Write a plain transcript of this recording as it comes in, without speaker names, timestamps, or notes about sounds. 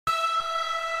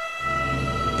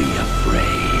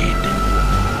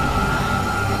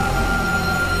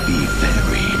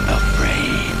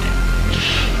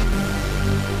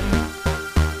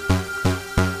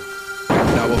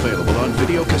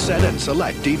video cassette and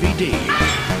select DVD.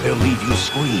 They'll leave you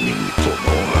screaming for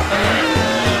more.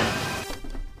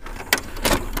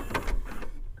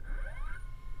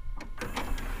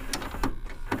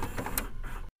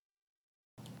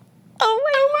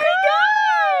 Oh my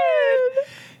god!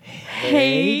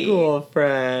 Hey, ghoul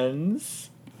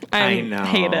friends. I know.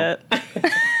 hate it.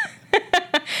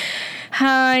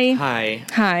 Hi. Hi.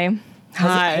 Hi.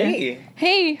 Hi. Hey.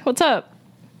 Hey, what's up?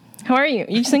 How are you?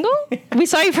 You single? We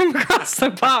saw you from across the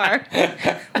bar.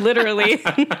 Literally.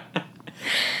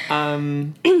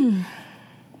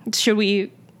 Should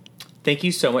we... Thank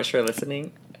you so much for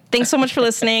listening. Thanks so much for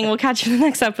listening. We'll catch you in the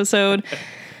next episode.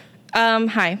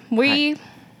 Hi.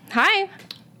 Hi.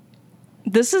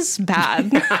 This is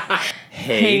bad.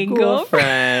 Hey, ghoul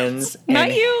friends. Not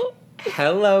And you.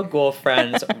 Hello, ghoul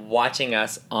friends watching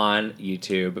us on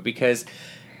YouTube, because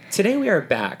today we are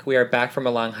back. We are back from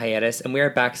a long hiatus, and we are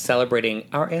back celebrating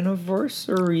our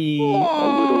anniversary. A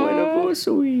little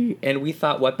anniversary. And we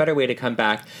thought, what better way to come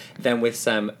back than with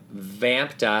some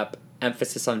vamped up,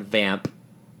 emphasis on vamp,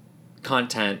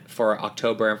 content for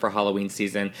October and for Halloween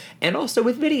season, and also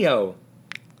with video.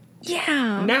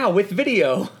 Yeah. Now with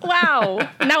video. Wow.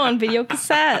 Now on video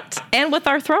cassette. And with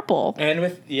our throuple. And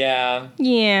with, yeah.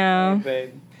 Yeah.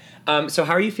 So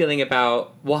how are you feeling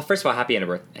about, well, first of all, happy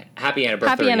anniversary. Happy anniversary.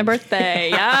 Happy anniversary.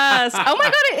 Yes. Oh my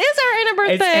god, it is our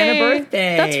anniversary. It's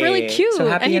anniversary. That's really cute. So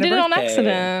happy and you did it on anniversary.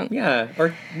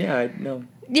 accident. No,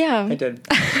 Yeah. I did.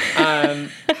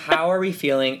 How are we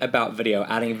feeling about video,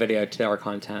 adding video to our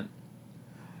content?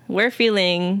 We're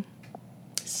feeling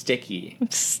Sticky.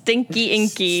 stinky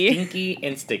inky. Stinky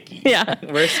and sticky. Yeah.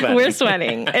 We're sweating. We're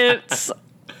sweating. It's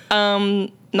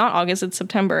not August, it's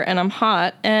September, and I'm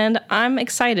hot, and I'm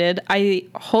excited. I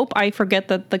hope I forget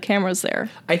that the camera's there.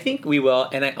 I think we will,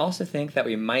 and I also think that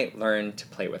we might learn to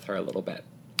play with her a little bit.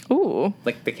 Ooh,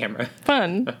 Like the camera.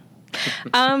 fun.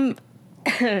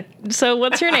 So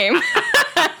what's your name?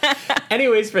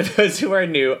 Anyways, for those who are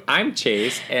new, I'm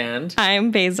Chase, and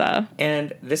I'm Beza.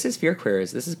 And this is Fear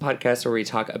Queers. This is a podcast where we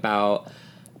talk about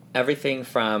everything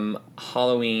from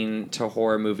Halloween to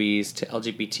horror movies to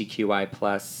LGBTQI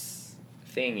plus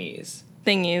thingies.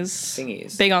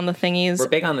 Thingies. Big on the thingies. We're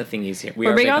big on the thingies here.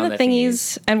 We're big on the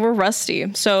thingies, and we're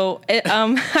rusty. So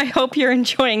I hope you're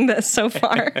enjoying this so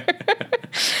far.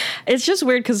 It's just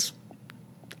weird because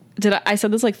I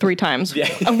said this like 3 times. Yeah.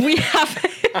 We haven't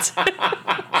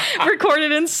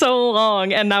recorded in so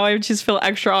long, and now I just feel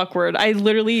extra awkward. I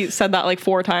literally said that like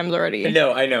 4 times already.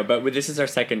 No, I know, but this is our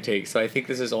second take, so I think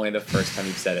this is only the first time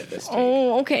you've said it this week.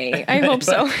 Oh, okay. I hope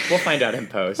so. We'll find out in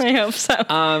post. I hope so.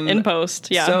 In post,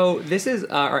 yeah. So this is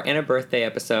our Anna birthday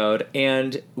episode,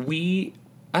 and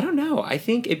I don't know, I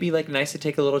think it'd be like nice to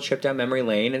take a little trip down memory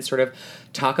lane and sort of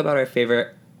talk about our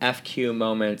favorite FQ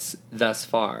moments thus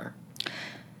far.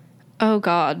 Oh,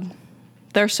 God.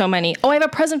 There's so many. Oh, I have a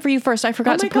present for you first. I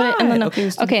forgot to put it in the note.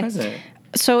 Okay.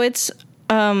 So it's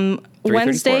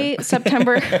Wednesday,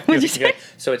 September. What'd you say?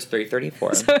 So it's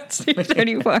 3:34. So it's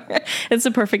 3:34. It's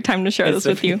the perfect time to share this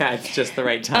with you. Yeah, it's just the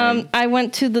right time. I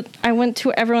went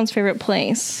to everyone's favorite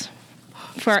place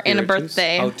for our Anna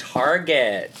birthday. Oh,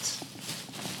 Target.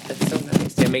 That's so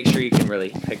nice. Yeah, make sure you can really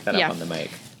pick that up on the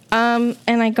mic.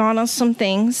 And I got us some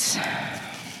things.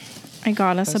 I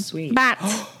got us sweet.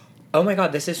 bat. Oh my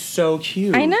god, this is so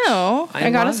cute. I know. I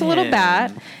got us a little him.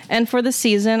 bat. And for the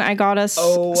season, I got us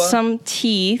some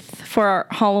teeth for our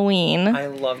Halloween. I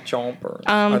love chompers.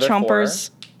 Are there Chompers.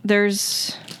 4?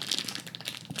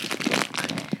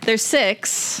 There's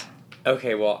 6.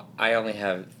 Okay, well, I only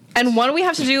have... And one we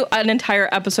have to do an entire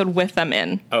episode with them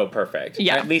in. Oh, perfect.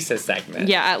 Yeah. At least a segment.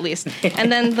 Yeah, at least.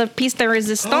 And then the piece de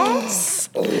resistance.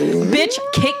 Bitch,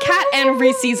 Kit Kat and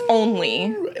Reese's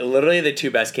only. Literally the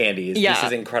 2 best candies. Yeah. This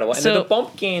is incredible. And So, then the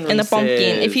pumpkin And the pumpkin.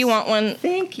 Reese's. If you want one,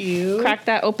 Thank you. crack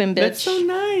that open, bitch. That's so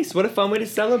nice. What a fun way to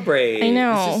celebrate. I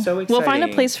know. This is so exciting. We'll find a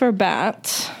place for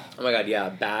bat. Oh my god, yeah.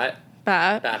 Bat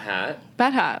Bat. hat.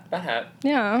 Bat hat. Bat hat.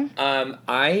 Yeah.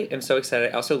 I am so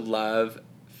excited. I also love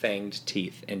fanged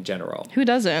teeth in general. Who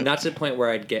doesn't? Not to the point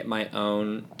where I'd get my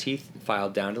own teeth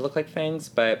filed down to look like fangs,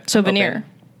 but... So I'm veneer. open.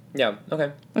 Yeah,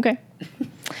 okay. Okay.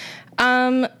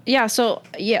 Yeah, so,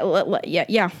 yeah.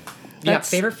 Yeah,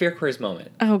 favorite Fear Queers moment.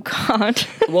 Oh, God.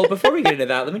 Well, before we get into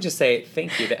that, let me just say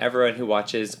thank you to everyone who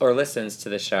watches or listens to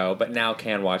the show, but now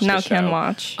can watch the show. Now can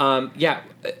watch.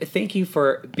 Thank you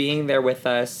for being there with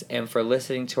us and for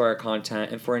listening to our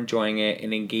content and for enjoying it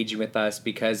and engaging with us,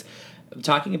 because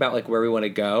talking about like where we want to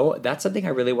go, that's something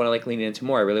I really want to like lean into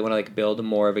more. I really want to like build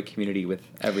more of a community with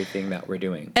everything that we're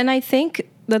doing. And I think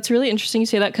that's really interesting you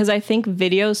say that, because I think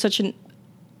video is such an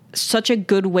such a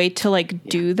good way to like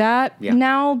do that Yeah.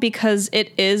 now, because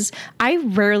I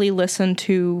rarely listen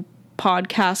to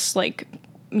podcasts like,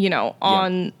 you know,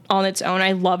 on its own.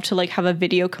 I love to like have a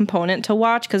video component to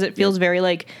watch because it feels very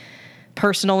like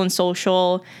personal and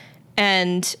social.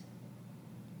 And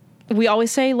we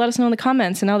always say, let us know in the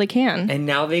comments, and now they can. And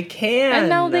now they can. And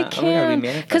now they Oh my God, we can.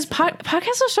 Because manifested that.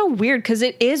 podcasts are so weird, because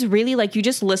it is really like you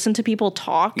just listen to people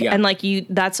talk Yeah. and like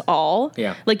that's all.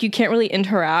 Yeah. Like you can't really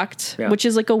interact, Yeah. which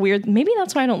is like a weird, maybe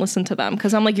that's why I don't listen to them,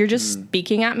 because I'm like, you're just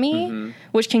speaking at me,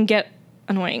 which can get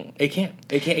annoying. It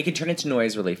can turn into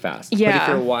noise really fast. Yeah. But if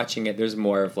you're watching it, there's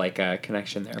more of like a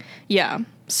connection there. Yeah.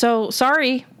 So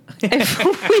sorry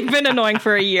if we've been annoying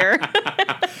for a year.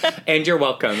 And you're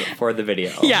welcome for the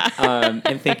video. Yeah.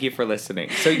 And thank you for listening.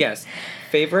 So yes,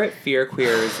 favorite Fear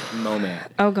Queers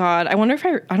moment. Oh God. I wonder if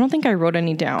I don't think I wrote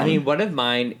any down. I mean, one of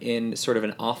mine in sort of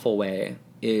an awful way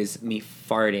is me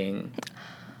farting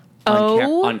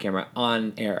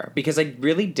on air, because I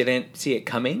really didn't see it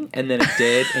coming, and then it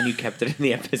did, and you kept it in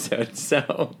the episode.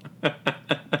 So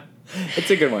it's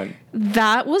a good one.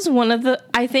 That was one of the,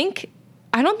 I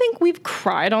don't think we've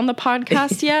cried on the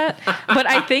podcast yet, but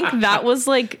I think that was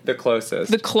like The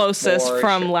closest. the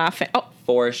from sure. laughing. Oh,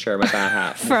 For sure, my bad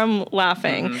half. from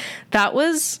laughing. That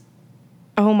was,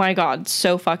 oh my God,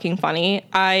 so fucking funny.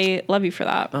 I love you for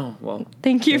that. Oh, well.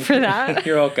 Thank you for that.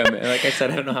 You're welcome. And like I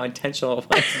said, I don't know how intentional it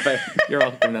was, but you're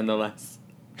welcome nonetheless.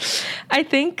 I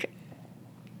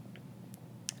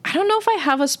don't know if I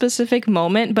have a specific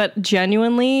moment, but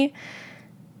genuinely,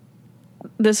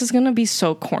 this is going to be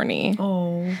so corny.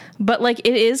 Oh. But like,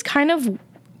 it is kind of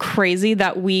crazy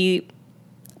that we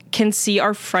can see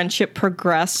our friendship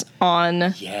progress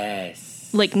on, Yes.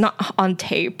 like, not on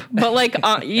tape, but like,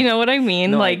 you know what I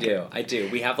mean? No, like, I do.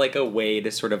 We have like a way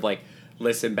to sort of like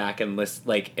listen back and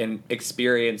and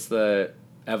experience the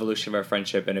evolution of our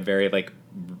friendship in a very like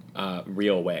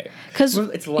real way. 'Cause-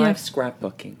 it's live yeah.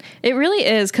 scrapbooking. It really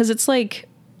is, because it's like,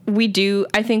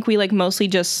 I think we like mostly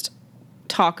just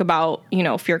talk about, you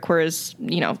know, Fear Queers,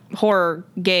 you know, horror,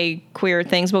 gay, queer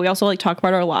things, but we also like talk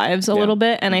about our lives a little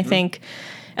bit, and I think,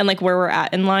 and like where we're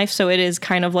at in life, so it is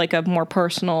kind of like a more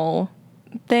personal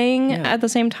thing at the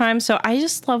same time, so I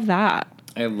just love that.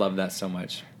 I love that so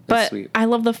much. That's But sweet. I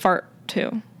love the fart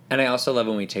too. And I also love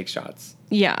when we take shots.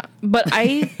 Yeah, but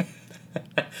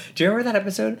Do you remember that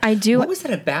episode? I do. What was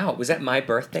that about? Was that my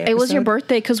birthday it was your episode?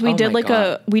 birthday, because we Oh did my like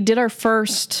God. we did our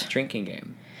first Drinking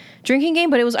game. drinking game,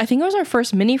 but I think it was our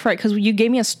first mini fright, because you gave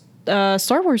me a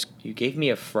Star Wars. You gave me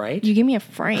a fright? You gave me a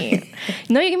fright.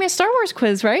 No, you gave me a Star Wars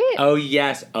quiz, right? Oh,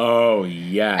 yes.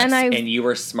 And you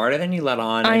were smarter than you let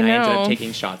on, and I ended know. up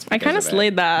taking shots. I kind of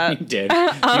slayed that. You did. You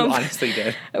honestly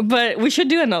did. But we should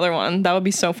do another one. That would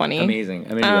be so funny. Amazing.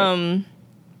 I'm into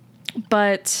it.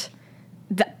 But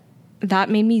that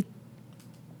made me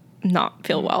not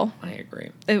feel well. I agree.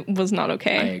 It was not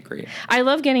okay. I agree. I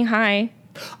love getting high.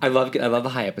 I love the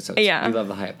high episodes. Yeah. We love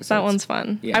the high episodes. That one's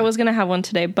fun. Yeah. I was going to have one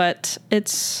today, but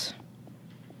it's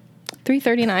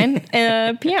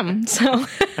 3:39 p.m. So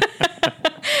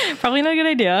probably not a good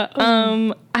idea.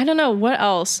 I don't know what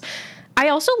else. I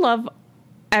also love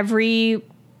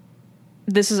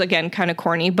this is again kind of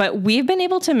corny, but we've been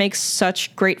able to make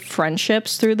such great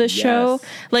friendships through this show.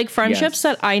 Like friendships Yes.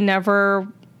 that I never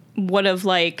would have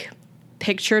like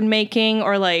pictured making,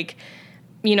 or like,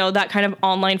 you know, that kind of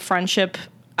online friendship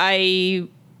I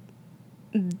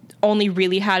only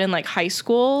really had in like high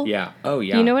school. Yeah. Oh,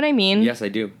 yeah. You know what I mean? Yes, I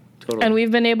do. Totally. And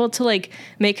we've been able to like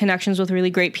make connections with really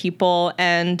great people,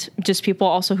 and just people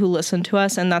also who listen to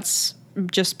us, and that's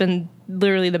just been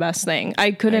literally the best thing.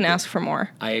 I couldn't ask for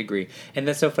more. I agree. And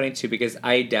that's so funny too, because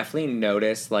I definitely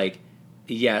noticed like,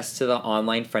 yes to the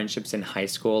online friendships in high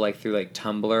school, like through like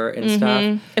Tumblr and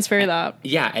stuff. It's very that.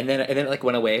 Yeah, and then it like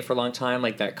went away for a long time,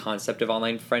 like that concept of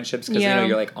online friendships, because you know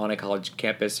you're like on a college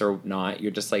campus or not,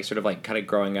 you're just like sort of like kind of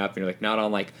growing up, and you're like not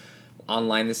on like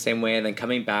online the same way, and then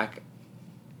coming back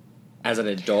as an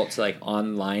adult to like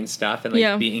online stuff and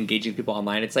like be engaging people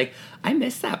online. It's like I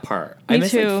miss that part. I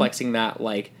miss like flexing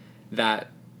that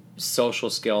social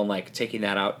skill and like taking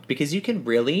that out, because you can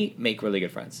really make really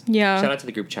good friends. Yeah. Shout out to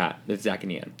the group chat with Zach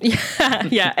and Ian.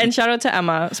 Yeah. And shout out to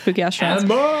Emma, Spooky Astronauts.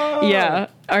 Emma! Yeah,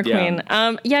 our queen.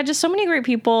 Yeah, just so many great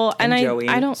people. And Joey.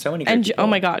 I don't so many great people. Oh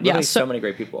my God. Literally Yeah. so many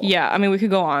great people. Yeah. I mean, we could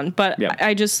go on, but Yeah.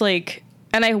 I just like,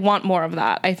 and I want more of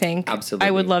that, I think. Absolutely.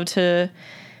 I would love to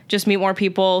just meet more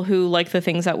people who like the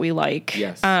things that we like.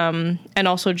 Yes. And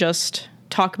also just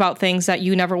talk about things that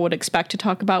you never would expect to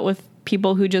talk about with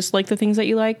people who just like the things that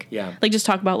you like. Yeah. Like just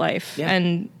talk about life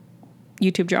and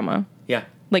YouTube drama. Yeah.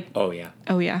 Like, Oh yeah.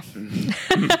 oh yeah.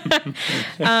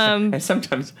 And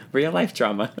sometimes real life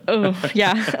drama. Oh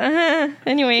yeah.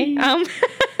 Anyway,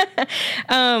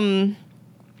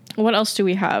 what else do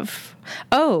we have?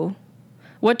 Oh,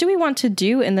 what do we want to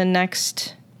do in the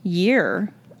next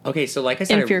year? Okay, so like I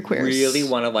said, In Fear I Queers. really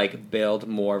want to like build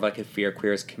more of like a Fear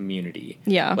Queers community.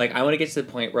 Yeah. Like I want to get to the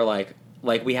point where like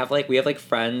we have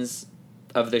friends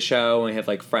of the show and we have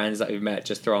like friends that we've met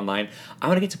just through online. I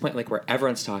want to get to a point like where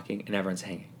everyone's talking and everyone's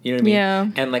hanging. You know what I mean? Yeah.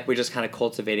 And like we're just kind of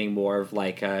cultivating more of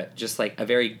like just like a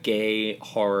very gay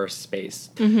horror space.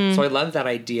 Mm-hmm. So I love that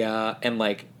idea, and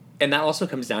like, and that also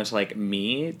comes down to like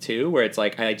me too, where it's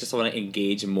like I just want to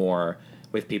engage more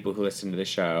with people who listen to the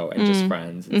show and just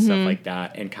friends and stuff like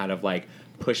that, and kind of like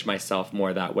push myself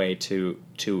more that way to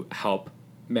help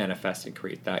manifest and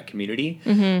create that community.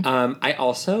 I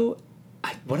also,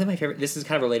 one of my favorite, this is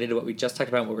kind of related to what we just talked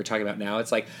about and what we're talking about now.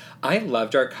 It's like, I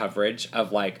loved our coverage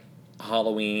of like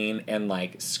Halloween and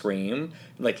like Scream,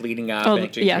 like leading up and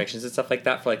like, doing predictions and stuff like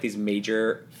that for like these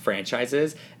major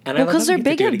franchises. And I love because that they're we get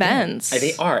to big do it again. events.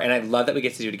 They are, and I love that we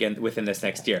get to do it again within this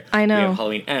next year. I know. We have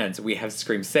Halloween Ends. We have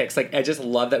Scream 6. Like, I just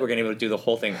love that we're going to be able to do the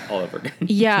whole thing all over again.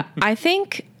 Yeah, I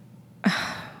think,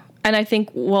 and I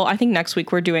think next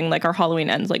week we're doing like our Halloween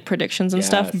Ends like predictions and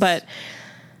stuff, Yes. but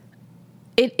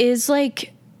it is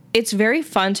like, it's very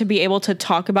fun to be able to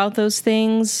talk about those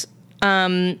things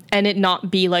and it not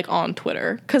be like on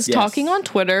Twitter. Because Yes. talking on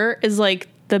Twitter is like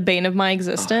the bane of my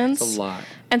existence. It's a lot.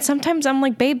 And sometimes I'm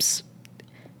like, babes,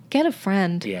 get a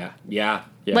friend. Yeah.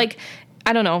 Like,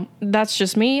 I don't know. That's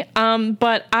just me.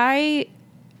 But I'm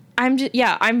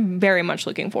very much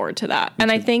looking forward to that.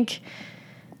 And I think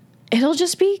it'll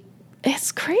just be,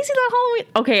 it's crazy that Halloween.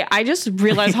 Okay, I just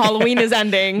realized Halloween is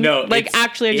ending. No, like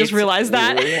actually, I just realized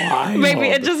that. wild. Maybe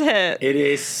it just hit. It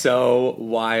is so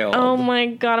wild. Oh my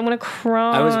god, I'm gonna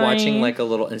cry. I was watching like a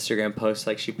little Instagram post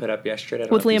like she put up yesterday. I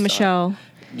don't with know if Leah you saw it. Michelle.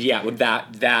 Yeah, with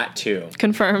that too.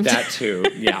 Confirmed. That too,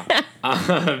 yeah.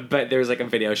 But there was like a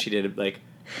video she did like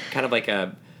kind of like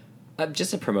a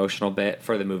just a promotional bit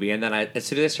for the movie, and then as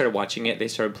soon as I started watching it, they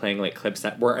started playing like clips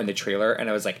that weren't in the trailer, and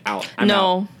I was like, out. I'm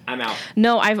out.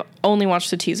 No, I've only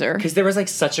watched the teaser. Because there was like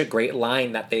such a great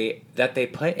line that they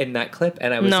put in that clip,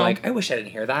 and I was like, I wish I didn't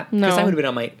hear that, because I would have been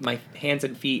on my hands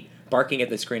and feet barking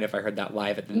at the screen if I heard that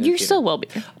live at the You still will be.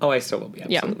 Oh, I still will be,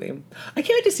 absolutely. Yeah. I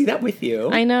can't wait to see that with you.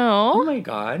 I know. Oh my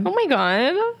god.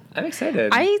 I'm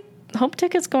excited. I hope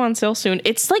tickets go on sale soon.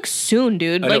 It's like soon,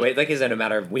 dude. Oh, like, no, wait, like is in a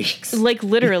matter of weeks. Like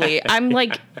literally. I'm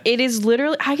like, it is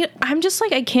literally, I'm just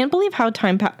like, I can't believe how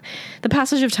the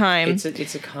passage of time. It's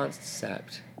a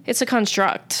concept. It's a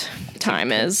construct.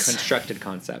 Time is. Constructed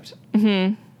concept.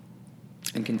 Mm-hmm.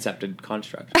 And concepted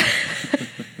construct.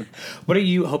 What are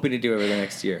you hoping to do over the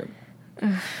next year?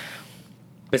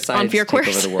 Besides On Fear take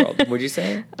Queers? over the world. Would you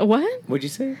say? What? Would you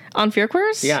say? On Fear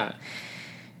Queers? Yeah.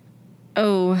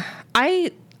 Oh,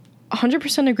 I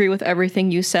 100% agree with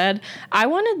everything you said. I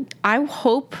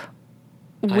hope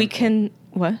we can,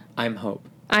 what? I'm hope.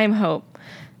 I'm hope.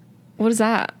 What is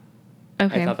that?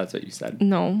 Okay. I thought that's what you said.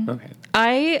 No. Okay.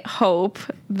 I hope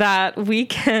that we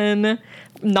can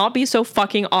not be so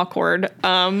fucking awkward.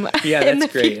 Yeah, in that's the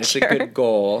great. It's a future. good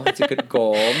goal. It's a good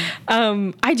goal.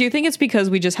 I do think it's because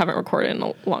we just haven't recorded in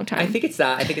a long time. I think it's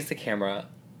that. I think it's the camera.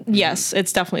 Yes,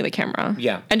 it's definitely the camera.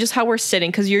 Yeah. And just how we're sitting,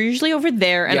 because you're usually over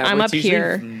there and I'm up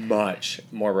here. Much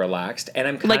more relaxed. And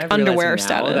I'm kind like of underwear realizing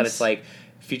now status. that it's like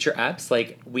future apps,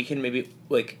 like we can maybe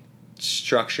like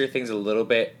structure things a little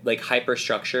bit, like hyper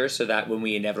structure, so that when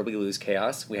we inevitably lose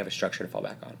chaos, we have a structure to fall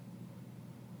back on.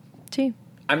 T.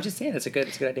 I'm just saying, it's a good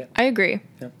idea. I agree.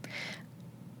 Yeah.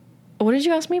 What did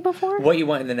you ask me before? What you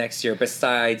want in the next year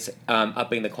besides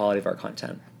upping the quality of our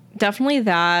content? Definitely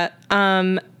that.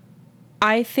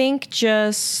 I think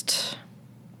just...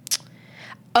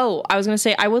 Oh, I was going to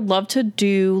say, I would love to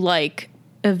do, like,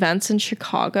 events in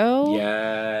Chicago.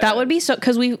 Yeah. That would be so...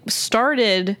 Because we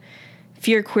started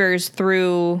Fear Queers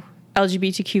through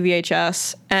LGBTQ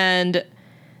VHS, and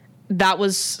that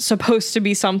was supposed to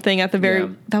be something at the very... Yeah.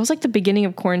 That was, like, the beginning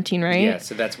of quarantine, right? Yeah,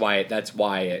 so that's why it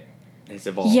has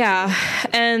evolved. Yeah,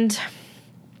 and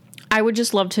I would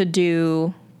just love to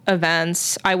do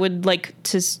events. I would like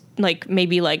to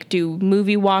maybe like do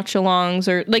movie watch-alongs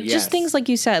or like Yes. just things like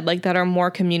you said, like that are more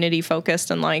community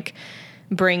focused and like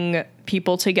bring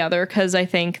people together, because I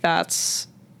think that's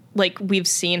like we've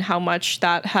seen how much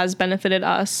that has benefited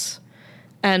us,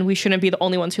 and we shouldn't be the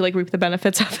only ones who like reap the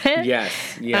benefits of it.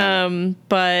 Yes. Yeah.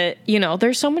 But you know,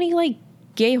 there's so many like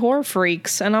gay horror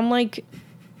freaks, and I'm like,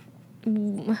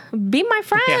 be my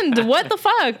friend. Yeah. What the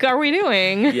fuck are we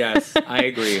doing? Yes, I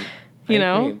agree. You I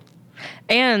know? agree.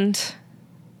 And,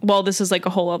 well, this is like a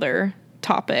whole other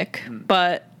topic,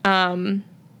 but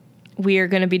we are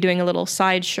going to be doing a little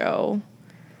sideshow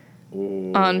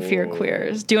on Fear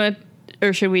Queers. Do you want to,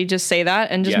 or should we just say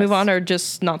that and just move on, or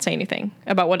just not say anything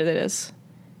about what it is?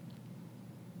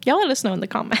 Y'all let us know in the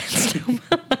comments.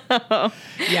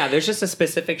 Yeah, there's just a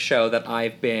specific show that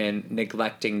I've been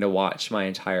neglecting to watch my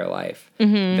entire life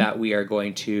that we are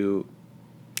going to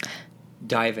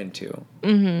dive into.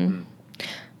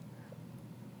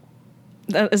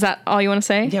 Is that all you want to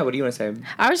say? Yeah, what do you want to say?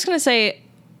 I was just going to say,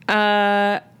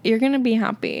 you're going to be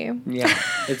happy. Yeah,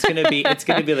 it's gonna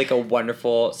be like a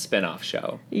wonderful spin-off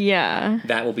show. Yeah.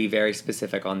 That will be very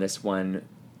specific on this one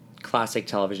classic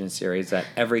television series that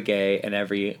every gay and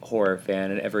every horror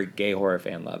fan and every gay horror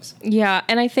fan loves. Yeah,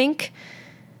 and I think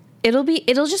it'll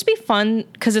just be fun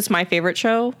because it's my favorite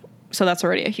show, so that's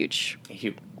already a huge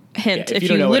hint if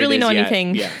you literally know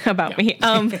anything about me.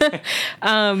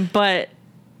 But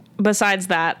besides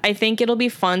that, I think it'll be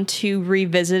fun to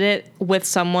revisit it with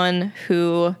someone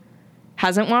who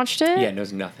hasn't watched it. Yeah,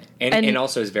 knows nothing. And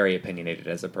also is very opinionated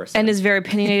as a person. And is very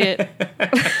opinionated.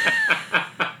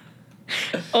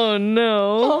 Oh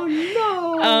no. Oh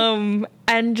no.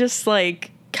 And just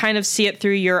like kind of see it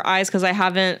through your eyes, because I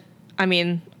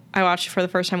watched it for the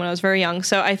first time when I was very young.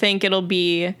 So I think it'll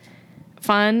be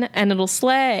fun and it'll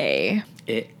slay.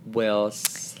 It will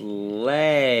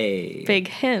slay. Big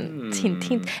hint. Hint,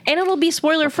 hint. And it'll be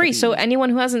spoiler free, so anyone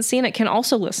who hasn't seen it can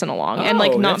also listen along and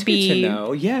like not that's be. Good to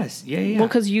know. Yes. Yeah. Well,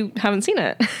 because you haven't seen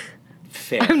it.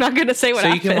 Fair. I'm not going to say what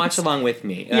happens. So you can watch along with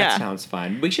me. That sounds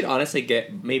fun. We should honestly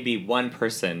get maybe one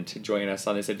person to join us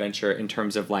on this adventure in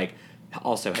terms of like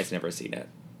also has never seen it.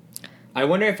 I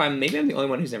wonder if I'm the only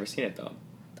one who's never seen it though.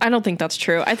 I don't think that's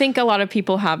true. I think a lot of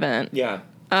people haven't. Yeah.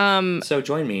 So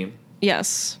join me.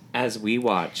 Yes. As we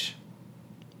watch.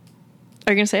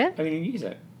 Are you going to say it? I mean, you use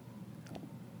it.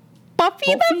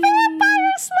 Buffy the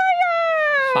Vampire Slayer!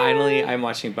 Finally, I'm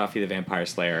watching Buffy the Vampire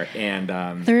Slayer, and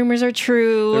the rumors are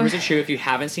true. The rumors are true. If you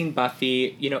haven't seen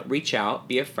Buffy, reach out,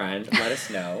 be a friend, let us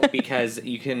know, because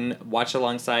you can watch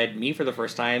alongside me for the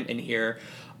first time and hear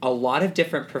a lot of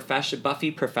different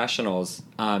Buffy professionals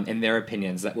and their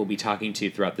opinions that we'll be talking to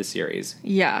throughout the series.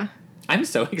 Yeah. I'm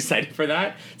so excited for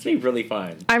that. It's going to be really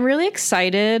fun. I'm really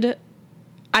excited.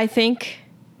 I think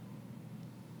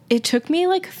it took me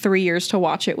like 3 years to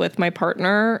watch it with my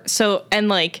partner. So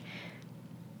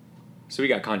we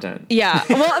got content. Yeah.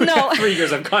 Well, no. 3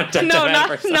 years of content. No,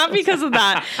 not because of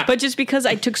that, but just because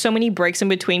I took so many breaks in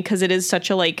between, because it is such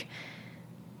a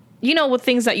with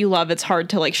things that you love, it's hard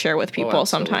to like share with people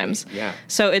sometimes. Yeah.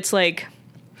 So it's like.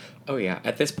 Oh yeah.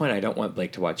 At this point, I don't want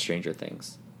Blake to watch Stranger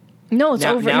Things. No, it's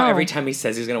over. Now every time he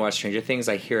says he's going to watch Stranger Things,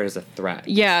 I hear it as a threat.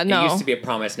 Yeah, no. It used to be a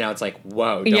promise. Now it's like,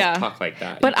 whoa, don't talk like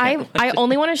that. But I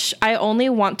only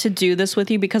want to do this with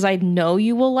you because I know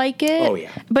you will like it. Oh, yeah.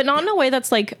 But not in a way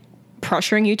that's like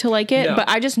pressuring you to like it. No. But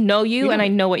I just know you and I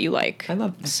know what you like. I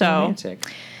love romantic.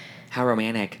 How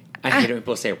romantic. I hate it when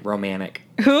people say romantic.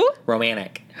 Who?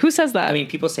 Romantic. Who says that? I mean,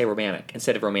 people say romantic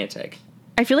instead of romantic.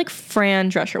 I feel like Fran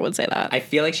Drescher would say that. I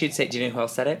feel like she'd say, do you know who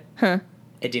else said it? Huh.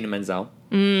 Idina Menzel.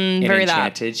 Very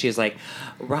Enchanted. She was like,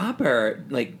 Robert,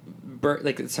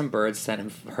 some birds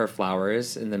sent her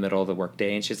flowers in the middle of the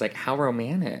workday, and she's like, how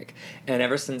romantic. And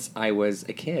ever since I was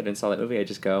a kid and saw that movie, I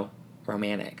just go,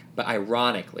 romantic, but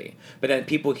ironically. But then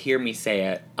people hear me say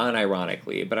it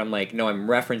unironically, but I'm like, no, I'm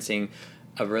referencing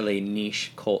a really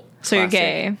niche cult So classic. You're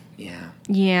gay. Yeah.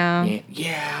 Yeah.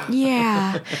 Yeah.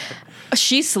 Yeah.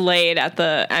 She slayed at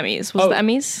the Emmys. Was the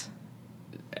Emmys?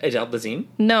 Adele Dazeem?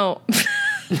 No.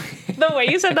 The way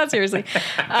you said that, seriously.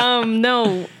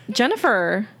 No,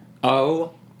 Jennifer.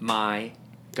 Oh my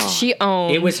God. She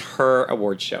owned. It was her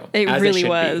award show. It really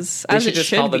was. As it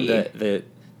should be. We should just call them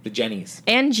the Jennies.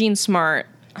 And Jean Smart.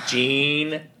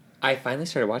 Jean, I finally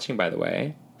started watching, by the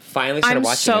way. Watching. I'm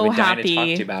so I've been dying happy to talk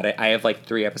to you about it. I have like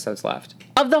 3 episodes left.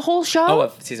 Of the whole show? Oh,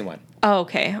 of season 1. Oh,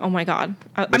 okay. Oh my God.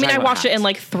 I watched it in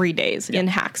like 3 days in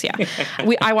hacks. Yeah.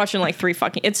 I watched it in like 3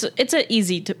 fucking. It's an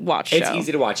easy to watch show. It's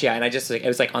easy to watch. Yeah. And I just it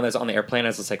was like on the airplane. I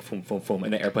was just like boom, boom, boom,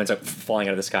 and the airplane's like falling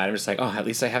out of the sky. And I'm just like, oh, at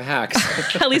least I have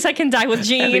hacks. At least I can die with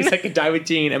Jean. At least I can die with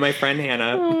Jean and my friend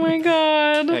Hannah. Oh my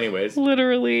God. Anyways,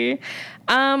 literally.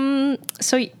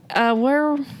 So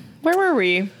where were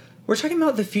we? We're talking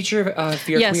about the future of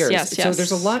Fear Queers. Yes. So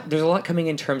there's a lot coming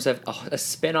in terms of a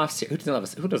spin-off series.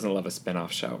 Who doesn't love a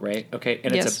spin-off show, right? Okay,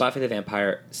 and it's a Buffy the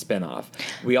Vampire spin-off.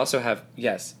 We also have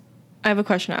I have a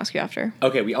question to ask you after.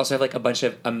 Okay, we also have like a bunch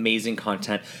of amazing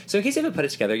content. So in case you haven't put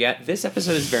it together yet, this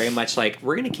episode is very much like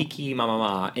we're gonna kiki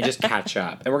ma and just catch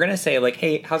up, and we're gonna say like,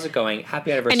 hey, how's it going?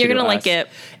 Happy anniversary! And you're gonna to like it,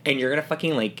 and you're gonna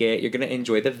fucking like it. You're gonna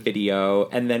enjoy the video,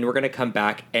 and then we're gonna come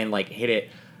back and like hit it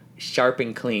sharp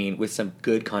and clean with some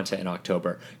good content in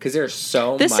October because there's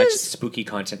so This much is- spooky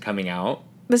content coming out.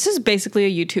 This is basically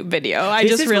a YouTube video. I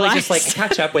This just is realized. really just like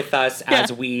catch up with us Yeah.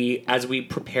 as we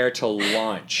prepare to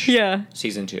launch Yeah.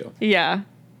 season 2. Yeah.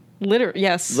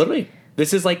 Yes. Literally,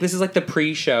 this is like the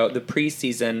pre-show, the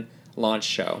pre-season launch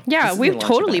show. Yeah, This is we've the launch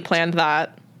totally event. planned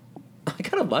that. I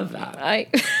kind of love that. I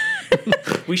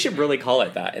We should really call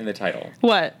it that in the title.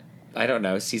 What? I don't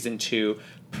know, season 2,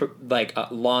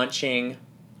 launching.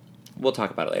 We'll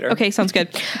talk about it later. Okay, sounds good.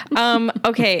 Well,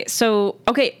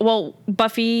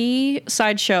 Buffy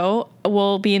sideshow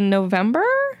will be in November.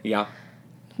 Yeah.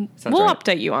 Sounds We'll right.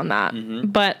 update you on that.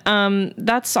 But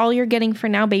that's all you're getting for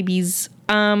now, babies.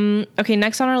 Okay,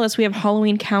 next on our list we have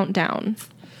Halloween Countdown.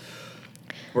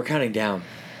 We're counting down.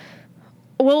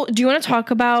 Well, do you want to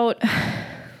talk about,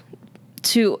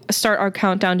 to start our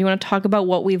countdown, do you want to talk about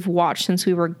what we've watched since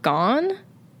we were gone?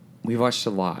 We've watched a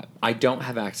lot. I don't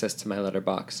have access to my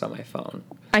letterbox on my phone.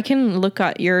 I can look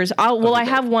at yours. I Okay,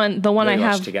 have one. The one we I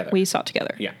watched have, together. we saw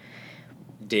together. Yeah.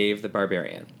 Dave the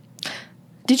Barbarian.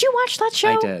 Did you watch that show?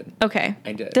 I did. Okay.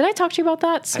 I did. Did I talk to you about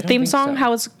that I don't theme think song? so.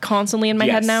 How it's constantly in my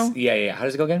head Yes. now? Yeah. How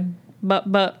does it go again?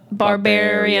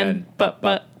 Barbarian.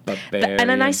 Barbarian. And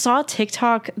then I saw a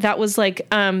TikTok that was like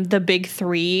the big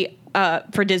 3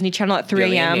 for Disney Channel at 3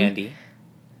 Billy and a.m. Mandy.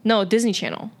 No, Disney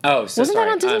Channel. Oh, so Wasn't that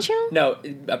sorry. on Disney Channel?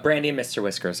 No, Brandy and Mr.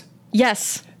 Whiskers.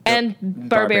 Yes. And Barbarian.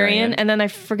 Barbarian. And then I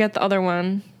forget the other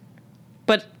one.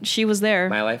 But she was there.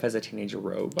 My Life as a Teenage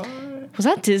Robot. Was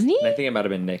that Disney? I think it might have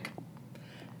been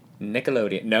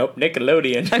Nickelodeon. Nope,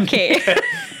 Nickelodeon. Okay.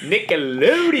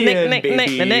 Nickelodeon, Nick,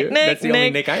 baby. Nick, That's the only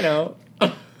Nick. Nick I know.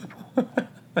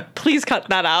 Please cut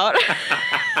that out.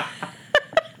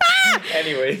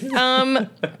 Anyways.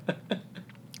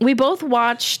 We both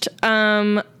watched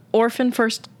Orphan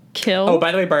First Kill. Oh,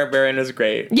 by the way, Barbarian was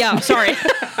great. Yeah, sorry.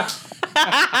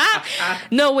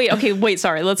 No, wait,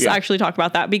 sorry. Let's Yeah. actually talk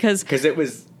about that because Because it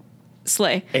was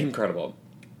Slay. incredible.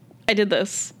 I did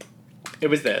this. It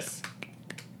was this.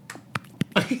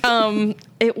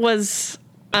 It was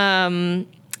the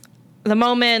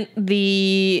moment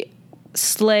the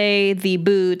sleigh, the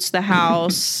boots, the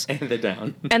house, And the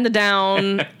down. and the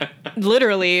down,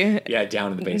 literally Yeah,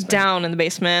 down in the basement. down in the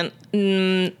basement.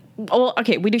 Well,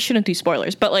 okay, we shouldn't do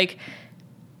spoilers, but like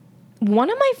one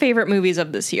of my favorite movies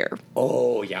of this year.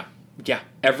 Oh, yeah. Yeah.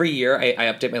 Every year I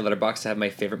update my letterbox to have my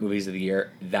favorite movies of the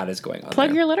year. That is going on Plug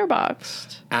there. your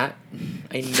letterbox. I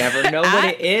never know what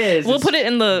it is. We'll put it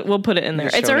in there. The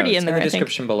It's show already notes, in there. the I think.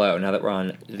 description below. Now that we're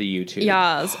on the YouTube.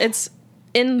 Yes, it's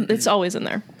always in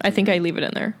there. I think I leave it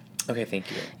in there. Okay, thank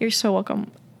you. You're so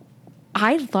welcome.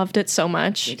 I loved it so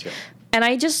much. Me too.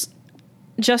 And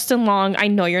Justin Long, I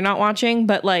know you're not watching,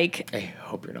 but like I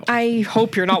hope you're not. I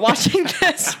hope you're not watching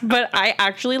this, but I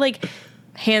actually like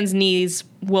hands, knees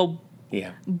will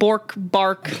Yeah. bark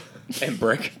And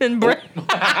brick. and what is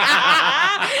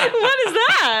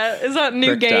that? Is that a new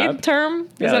Bricked gay up. term?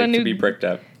 Yeah, Is that like a new to be bricked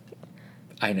up.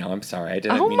 I know. I'm sorry. I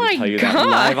didn't Oh mean my to tell you that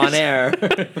live gosh. on air.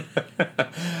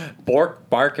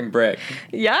 Bark, and brick.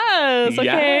 Yes. Okay,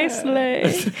 Yes.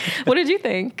 slay. What did you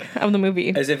think of the movie?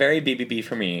 It was a very BBB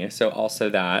for me. So also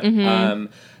that. Mm-hmm.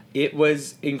 It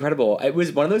was incredible. It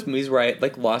was one of those movies where I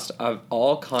like lost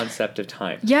all concept of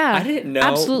time. Yeah, I didn't know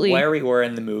absolutely. where we were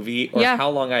in the movie or Yeah. how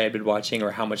long I had been watching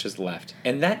or how much was left.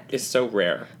 And that is so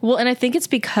rare. Well, and I think it's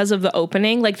because of the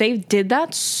opening. Like they did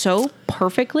that so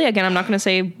perfectly. Again, I'm not going to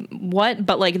say what,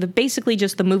 but like basically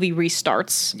just the movie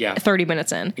restarts. Yeah. 30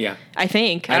 minutes in. Yeah. I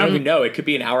think. I don't even know. It could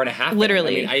be an hour and a half. in.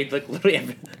 Literally. I mean, I like literally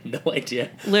have no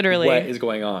idea. Literally. what is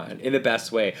going on in the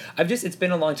best way. It's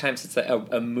been a long time since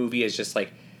a movie has just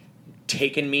like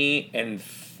taken me and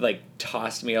like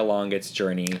tossed me along its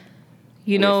journey.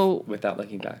 You know without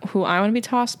looking back. who I want to be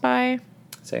tossed by?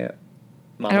 Say it.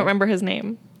 I don't remember his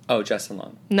name. Oh, Justin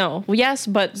Long. No. Well, yes,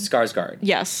 but Skarsgård.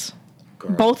 yes.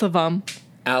 Girl. Both of them.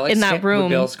 Alex in that with room.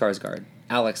 Bill Skarsgård.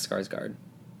 Alex Skarsgård.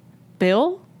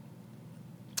 Bill?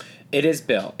 It is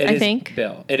Bill. I think.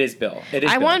 Bill. It is Bill. It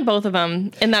is I Bill. want both of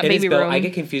them in that It is baby Bill. room. I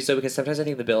get confused though because sometimes I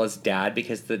think the Bill is dad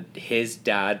because his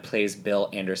dad plays Bill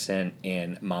Anderson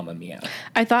in Mamma Mia.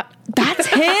 I thought, that's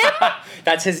him?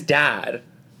 That's his dad.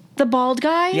 The bald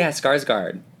guy? Yeah,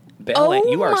 Skarsgård. Bill, Oh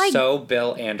you are my so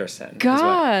Bill Anderson.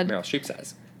 God. Is what Meryl Streep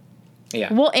says.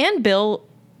 Yeah. Well, and Bill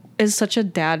is such a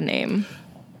dad name.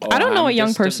 I don't know I'm a young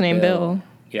just person named Bill.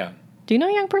 Yeah. Do you know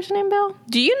a young person named Bill?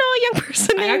 Do you know a young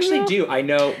person I named actually Bill? do. I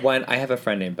know one. I have a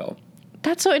friend named Bill.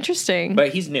 That's so interesting. But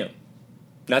he's new.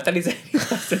 Not that he's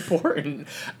less important.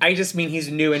 I just mean he's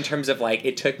new in terms of like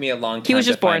it took me a long time He was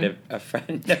just to find born. a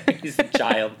friend. No, he's a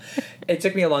child. It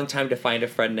took me a long time to find a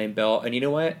friend named Bill. And you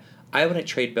know what? I wouldn't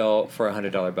trade Bill for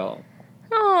 $100 bill.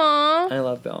 Aww. I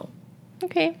love Bill.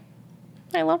 Okay.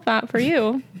 I love that for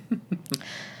you.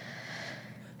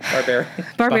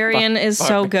 Barbarian is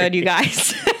so good, you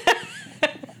guys.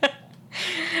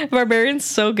 Barbarian's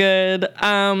so good.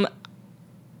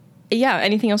 Yeah,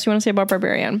 anything else you want to say about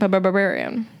Barbarian?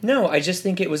 Barbarian. No, I just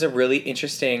think it was a really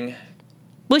interesting...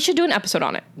 We should do an episode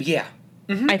on it. Yeah.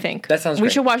 I think. That sounds We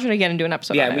great. should watch it again and do an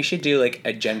episode on it. Yeah, and we should do like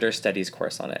a gender studies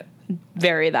course on it.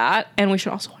 Very that. And we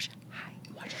should also watch it.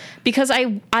 Because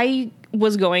I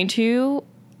was going to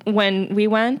when we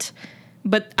went,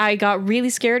 but I got really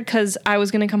scared because I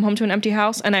was going to come home to an empty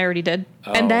house, and I already did.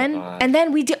 Oh, and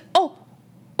then we did... Oh.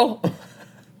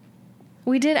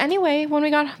 We did anyway when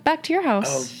we got back to your house.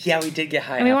 Oh, yeah, we did get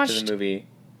high And we after watched- the movie.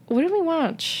 What did we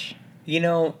watch? You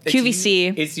know...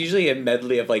 QVC. It's usually a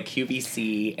medley of, like,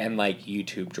 QVC and, like,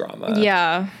 YouTube drama.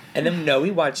 Yeah. And then, no, we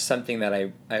watched something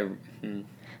that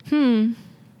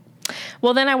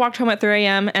Well, then I walked home at 3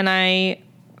 a.m. and I...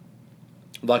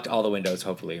 locked all the windows,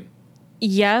 hopefully.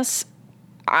 Yes,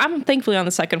 I'm thankfully on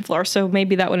the second floor, so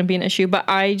maybe that wouldn't be an issue. But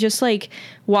I just, like,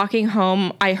 walking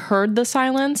home, I heard the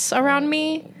silence around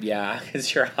me. Yeah,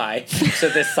 because you're high. So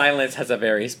the silence has a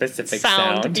very specific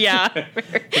sound. Yeah.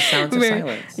 The sounds of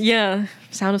silence. Yeah.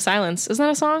 Sound of Silence. Isn't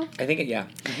that a song? I think yeah.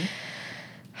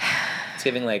 It's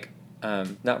giving, like,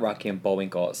 not Rocky and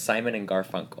Bullwinkle, Simon and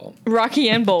Garfunkel. Rocky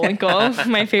and Bullwinkle,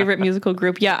 my favorite musical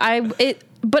group. Yeah,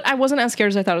 but I wasn't as scared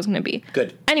as I thought it was going to be.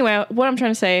 Good. Anyway, what I'm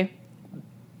trying to say,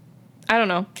 I don't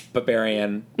know.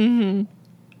 Barbarian. Mm-hmm.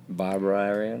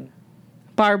 Barbarian.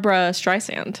 Barbara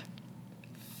Streisand.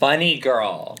 Funny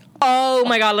girl. Oh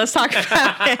my God, let's talk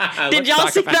about it. Did y'all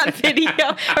see that video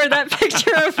or that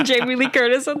picture of Jamie Lee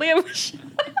Curtis and Leah Michele?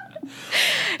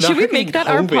 Should we make that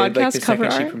our podcast like the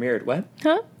cover second art? she premiered. What?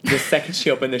 Huh? The second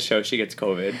she opened the show, she gets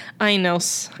COVID. I know.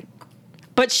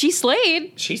 But she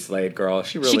slayed. She slayed, girl.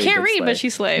 She really can't did read, slay. but she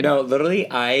slayed. No,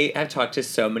 literally, I have talked to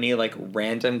so many, like,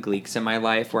 random gleeks in my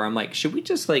life where I'm like, should we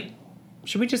just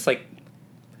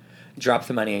drop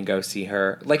the money and go see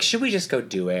her? Like, should we just go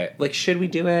do it? Like, should we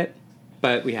do it?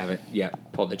 But we haven't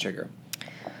yet pulled the trigger.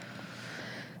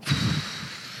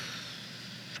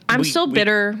 I'm still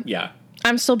bitter. Yeah.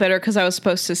 I'm still bitter because I was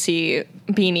supposed to see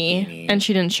Beanie and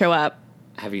she didn't show up.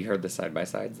 Have you heard the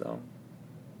side-by-sides, though?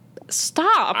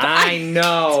 Stop. I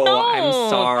know. don't. I'm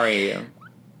sorry.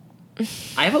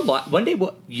 I have a lot. One day,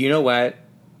 you know what?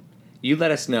 You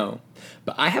let us know.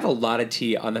 But I have a lot of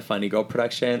tea on the Funny Girl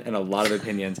production and a lot of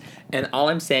opinions. And all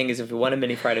I'm saying is if we want a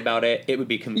mini fried about it, it would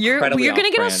be incredibly You're going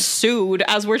to get us off-brand. sued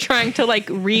as we're trying to, like,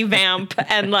 revamp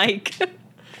and, like,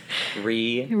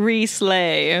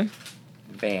 re-slay.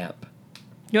 Vamp.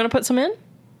 You want to put some in?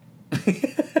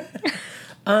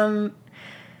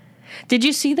 Did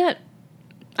you see that?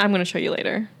 I'm going to show you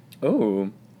later. Oh.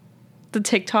 The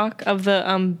TikTok of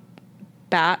the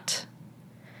bat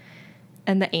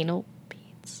and the anal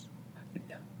beads.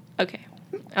 No. Okay.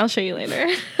 I'll show you later.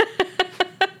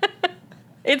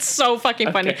 It's so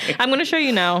fucking funny. Okay. I'm going to show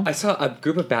you now. I saw a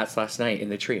group of bats last night in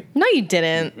the tree. No, you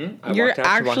didn't. Mm-hmm. You're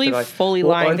actually fully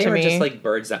lying they to were me. just like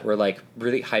birds that were like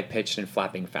really high pitched and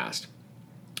flapping fast.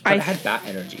 But it had bat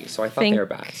energy, so I thought they were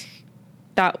bats.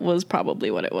 That was probably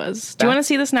what it was. Do you want to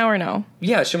see this now or no?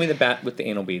 Yeah, show me the bat with the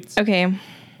anal beads. Okay.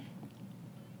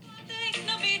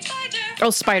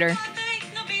 Oh, spider.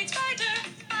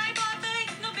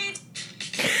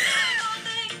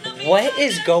 What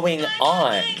is going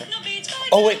on?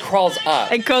 Oh, it crawls up.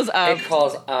 It goes up. It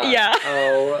crawls up. Yeah.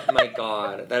 Oh my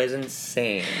god, that is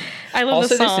insane. I love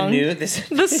Also, the song.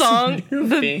 the song,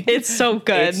 thing, it's so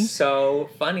good. It's so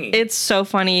funny. It's so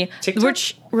funny. TikTok?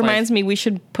 Which reminds me, we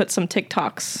should put some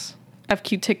TikToks.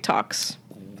 FQ TikToks.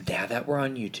 Now that we're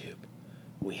on YouTube,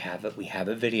 we have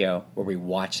a video where we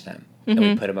watch them and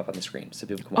we put them up on the screen so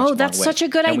people can watch. Oh, along that's with. such a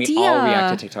good and idea. We all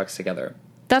react to TikToks together.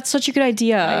 That's such a good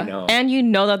idea. I know. And you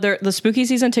know that the spooky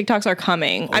season TikToks are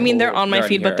coming. I mean, they're on my they're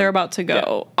feed, already but they're here. about to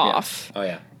go off. Yeah. Oh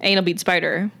yeah. Anal bead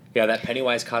spider. Yeah, that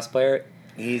Pennywise cosplayer,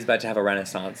 he's about to have a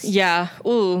renaissance. Yeah.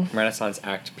 Ooh. Renaissance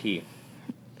Act P.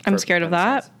 I'm scared of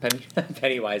that.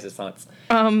 Pennywise Renaissance.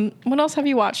 What else have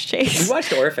you watched, Chase? We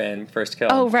watched Orphan, First Kill.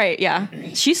 Oh, right. Yeah.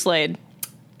 She slayed.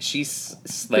 She's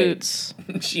slayed. Boots.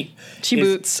 she She is-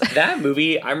 boots. That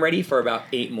movie, I'm ready for about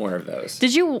 8 more of those.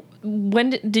 Did you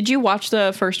watch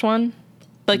the first one?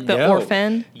 Like the No.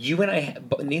 Orphan? You and I,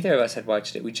 but neither of us had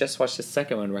watched it. We just watched the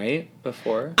second one, right?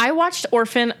 Before? I watched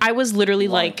Orphan. I was literally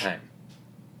Long like, time.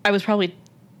 I was probably,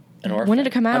 An Orphan. when did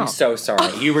it come out? I'm so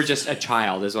sorry. You were just a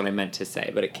child is what I meant to say,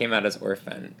 but it came out as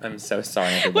Orphan. I'm so sorry,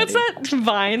 everybody. what's that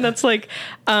vine that's like,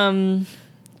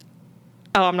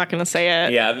 Oh, I'm not gonna say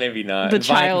it. Yeah, maybe not. The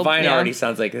child, Vine yeah. already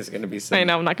sounds like there's going to be some. I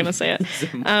know, I'm not gonna say it.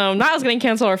 That was gonna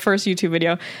cancel our first YouTube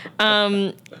video.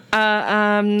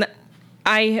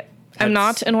 I am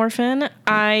not an orphan.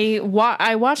 I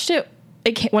watched it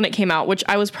when it came out, which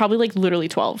I was probably like literally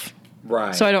 12.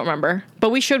 Right. So I don't remember. But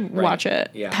we should watch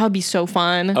it. Yeah. That would be so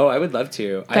fun. Oh, I would love to. I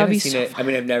That would haven't be seen so it. I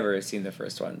mean, I've never seen the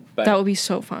first one. But That would be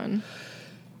so fun.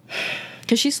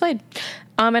 Because she slayed.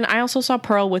 And I also saw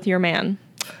Pearl with your man.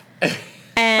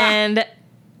 And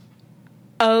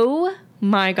oh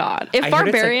my God. I heard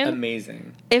it's, like,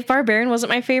 amazing. If Barbarian wasn't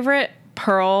my favorite,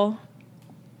 Pearl,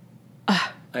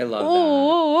 I love that.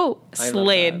 oh, I love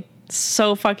slayed. that.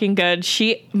 So fucking good.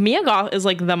 Mia Goth is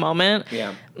like the moment.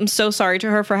 Yeah. I'm so sorry to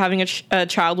her for having a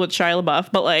child with Shia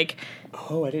LaBeouf, but like,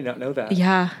 Oh, I did not know that.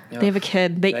 yeah, they have a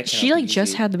kid. that She cannot like be just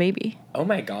easy. had the baby Oh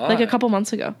my God. like a couple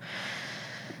months ago.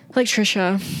 Like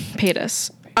Trisha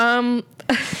Paytas.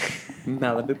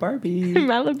 Malibu Barbie.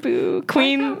 Malibu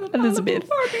Queen Elizabeth.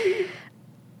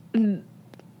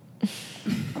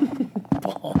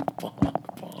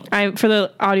 For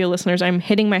the audio listeners, I'm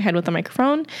hitting my head with the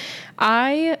microphone.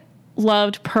 I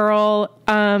loved Pearl.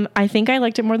 I think I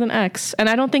liked it more than X, and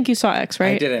I don't think you saw X,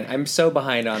 right? I didn't. I'm so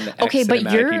behind on the Okay, X but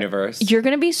cinematic universe. you're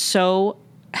gonna be so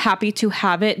happy to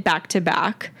have it back to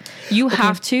back. You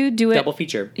have to do it. Double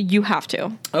feature. You have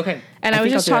to. Okay. And I was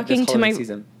think just I'll do that talking this to my holiday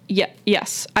season.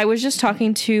 Yes. I was just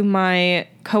talking to my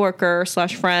coworker /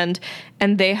 friend,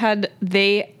 and they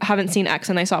haven't seen X,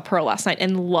 and they saw Pearl last night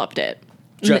and loved it.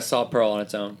 Just saw Pearl on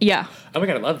its own. Yeah, Oh my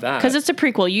God, I love that. because it's a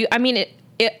prequel.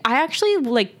 I actually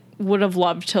like would have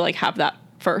loved to like have that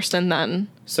first, and then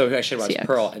So I should watch CX.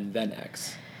 Pearl and then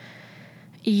X.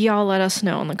 y'all let us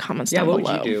know in the comments Yeah, down what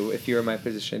below. would you do if you were in my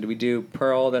position? Do we do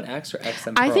Pearl then X or X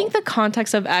then Pearl? I think the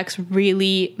context of X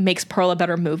really makes Pearl a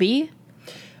better movie.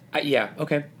 Yeah,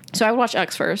 okay. So I would watch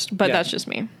X first, but Yeah. that's just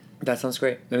me. That sounds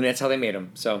great. I mean, that's how they made them.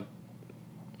 So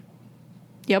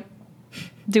Yep.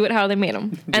 Do it how they made them.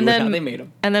 do it how they made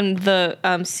them. And then the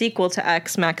sequel to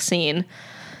X, Maxine,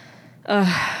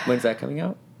 When's that coming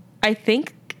out? I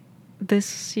think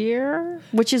this year,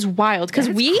 which is wild because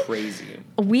That's crazy.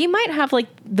 we might have like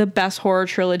the best horror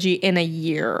trilogy in a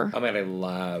year. Oh man, I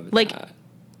love Like, that.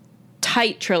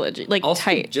 Tight trilogy, like Also,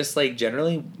 tight. just like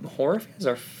generally, horror fans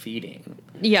are feeding.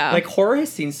 Yeah. Like horror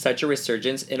has seen such a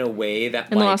resurgence in a way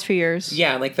that in the last few years.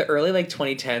 Yeah, like the early like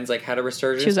 2010s like had a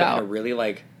resurgence She was but in out. a really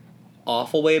like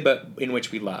awful way, but in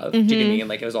which we love. Do you know what I mean?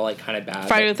 Like it was all like kind of bad. Mm-hmm.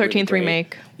 Friday but the 13th really great.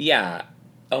 remake. Yeah.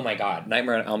 Oh my God,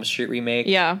 Nightmare on Elm Street remake.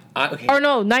 Yeah. Okay. Or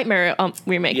no, Nightmare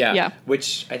remake. Yeah, Yeah.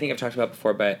 which I think I've talked about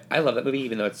before, but I love that movie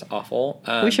even though it's awful.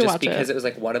 We should just watch because it. it was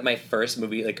like one of my first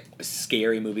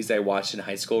scary movies I watched in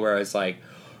high school where I was like,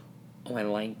 oh, I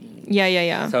like these.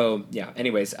 Yeah. So yeah.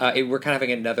 Anyways, we're kind of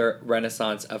having another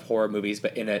renaissance of horror movies,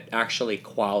 but in an actually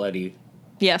quality,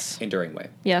 Yes. enduring way.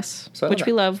 Yes. So I Which love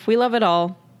we that. love. We love it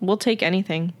all. We'll take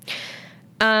anything.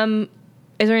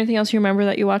 Is there anything else you remember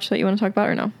that you watched that you want to talk about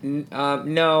or no?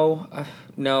 No,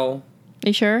 no,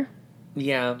 You sure?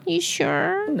 yeah, You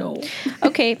sure? no,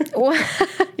 Okay.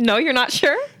 No, you're not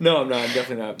sure? no. I'm not. I'm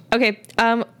definitely not. Okay.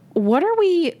 What are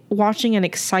we watching and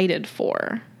excited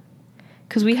for?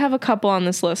 Because we have a couple on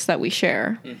this list that we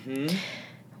share. Mm-hmm.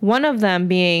 One of them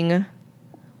being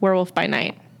Werewolf by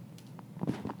Night.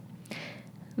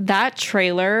 That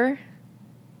trailer,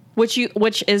 which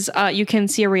is you can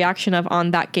see a reaction of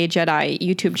on That Gay Jedi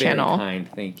YouTube channel. Very kind.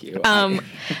 Thank you.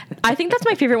 I think that's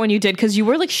my favorite one you did because you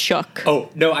were like shook. Oh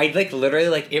no! I like literally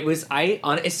like it was.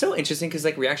 It's so interesting because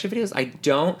like reaction videos,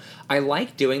 I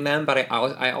like doing them, but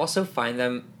I also find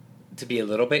them to be a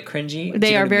little bit cringy.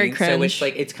 They are what I very mean? cringe. So it's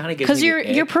like it's kind of Because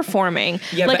you're performing.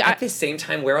 Yeah, like but at the same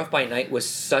time, Werewolf by Night was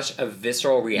such a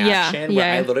visceral reaction where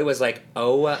yeah. I literally was like,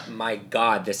 "Oh my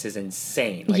God, this is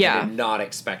insane!" Like Yeah. I did not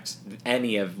expect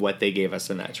any of what they gave us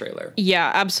in that trailer. Yeah,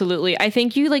 absolutely. I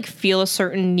think you like feel a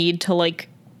certain need to like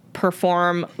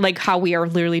perform like how we are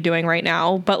literally doing right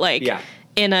now, but like Yeah.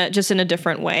 in a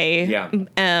different way. Yeah.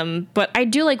 But I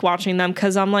do like watching them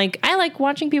because I'm like I like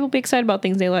watching people be excited about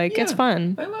things they like. It's Yeah.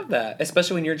 fun. I love that,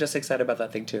 especially when you're just excited about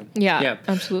that thing too. Yeah,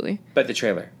 absolutely. But the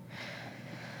trailer.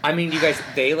 I mean, you guys,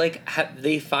 they like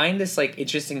they find this like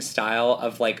interesting style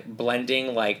of like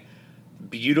blending like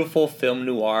beautiful film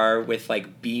noir with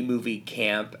like B movie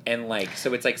camp and like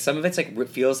so it's like some of it's like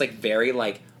feels like very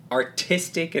like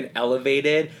artistic and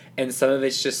elevated and some of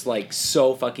it's just like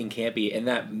so fucking campy and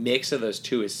that mix of those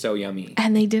two is so yummy.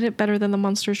 And they did it better than the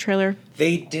Monsters trailer.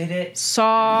 They did it.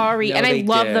 Sorry. No, and I they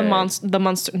love did. the monsters.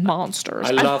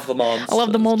 I love the monsters. I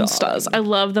love the monsters. dog. I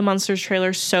love the Monsters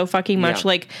trailer so fucking much. Yeah.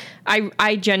 Like,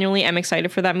 I genuinely am excited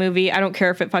for that movie. I don't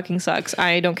care if it fucking sucks.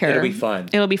 I don't care. It'll be fun.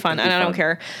 It'll be fun, It'll and be I don't fun.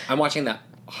 care. I'm watching that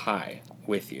high.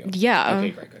 with you. Yeah. Okay,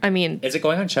 great. I mean, Is it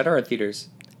going on Shudder or theaters?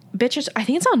 bitches, I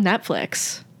think it's on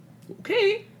Netflix.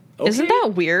 Okay. Isn't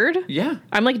that weird? Yeah.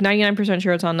 I'm like 99%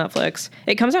 sure it's on Netflix.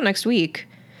 It comes out next week,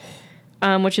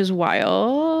 which is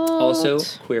wild. Also,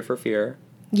 Queer for Fear.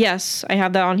 Yes, I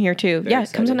have that on here too. Very yeah,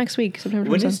 it comes out excited. next week, September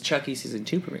 27th. When does Chucky season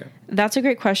 2 premiere? That's a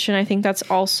great question. I think that's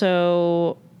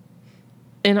also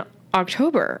in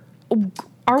October.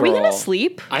 Are we Girl. gonna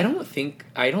sleep? I don't think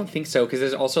so, because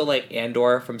there's also like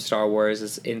Andor from Star Wars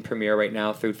is in premiere right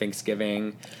now through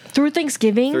Thanksgiving. Through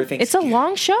Thanksgiving? Through It's a Thanksgiving.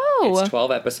 long show. It's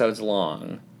 12 episodes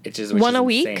long. Which One is a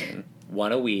week? insane.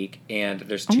 One a week, and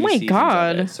there's Oh 2 my seasons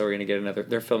God. of it, so we're gonna get another.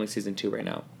 They're filming season 2 right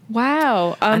now.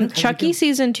 Wow. don't know how Chucky you do.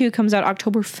 season 2 comes out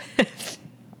October 5th.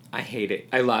 I hate it.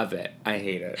 I love it. I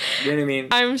hate it. You know what I mean?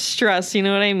 I'm stressed, you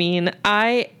know what I mean?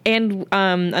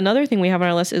 Another thing we have on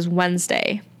our list is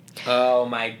Wednesday. Oh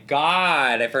my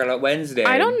God! I forgot about Wednesday.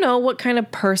 I don't know what kind of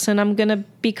person I'm gonna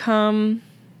become.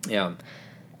 Yeah.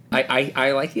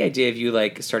 I like the idea of you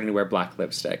like starting to wear black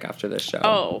lipstick after this show.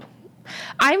 Oh.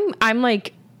 I'm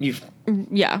like, You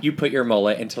yeah. you put your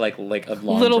mullet into like a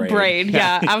long Little braid.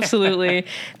 Yeah, absolutely.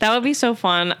 That would be so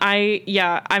fun.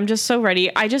 I'm just so ready.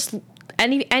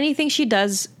 Anything she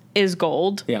does is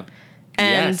gold. Yeah.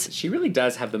 And yes, she really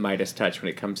does have the Midas touch when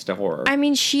it comes to horror. I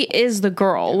mean, she is the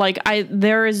girl. Like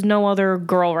there is no other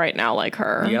girl right now like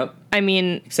her. Yep. I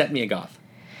mean, Except Mia Goth.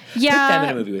 Put them in a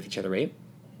yeah, movie with each other, right?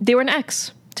 they were an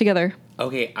ex together.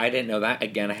 Okay, I didn't know that.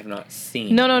 Again, I have not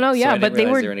seen. No, it, yeah, so I but didn't they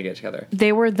realize were- they were gonna get together.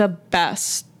 They were the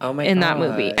best Oh my in that God.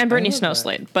 movie. And I Brittany love Snow that.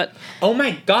 Slade. But Oh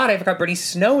my God! I forgot Brittany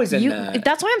Snow is in you that.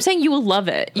 that's why I'm saying you will love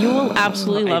it. You will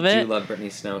absolutely love I it. do love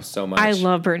Brittany Snow so much. I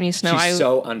love Brittany Snow. She's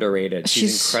so underrated. She's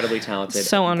she's incredibly talented.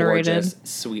 so underrated. Gorgeous,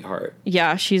 sweetheart.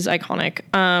 Yeah, she's iconic.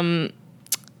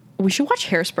 We should watch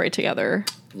Hairspray together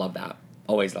Love that.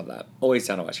 Always love that. Always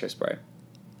down to watch Hairspray.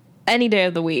 any day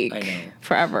of the week. I know.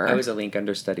 Forever. I was a Link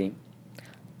understudy.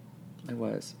 I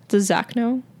was. Does Zach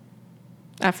know?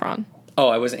 Efron. Oh,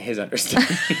 I wasn't his understudy.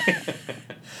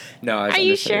 No, I was Are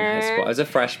you understudy in high sure? school. I was a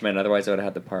freshman. Otherwise, I would have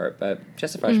had the part. But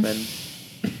just a freshman.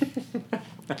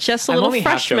 Just a I'm little only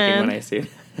half joking freshman. when I see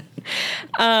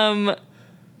it.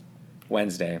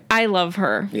 Wednesday. I love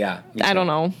her. Yeah. me I too. don't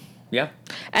know. Yeah.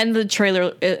 And the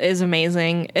trailer is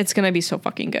amazing. It's gonna be so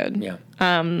fucking good. Yeah.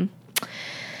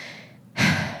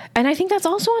 And I think that's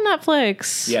also on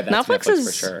Netflix. Yeah, that's Netflix is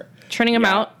for sure. turning them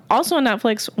Yeah. out. Also on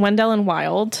Netflix, Wendell and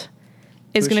Wild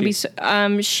is Who's going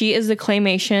to be. she? She is the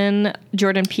claymation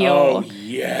Jordan Peele. Oh,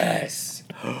 yes.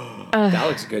 That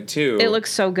looks good too. It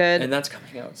looks so good. And that's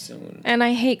coming out soon. And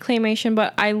I hate claymation,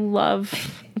 but I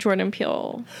love Jordan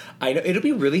Peele. I know it'll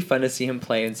be really fun to see him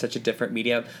play in such a different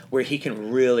medium where he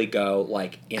can really go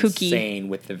like Kooky. insane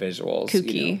with the visuals.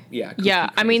 Kooky. You know? Yeah. Kooky, Yeah,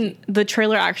 I mean, crazy. the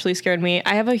trailer actually scared me.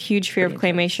 I have a huge fear of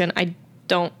Pretty claymation. I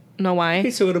don't know why, Okay,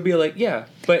 so it'll be like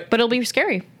but but it'll be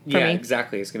scary for yeah, me.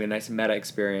 exactly. It's gonna be a nice meta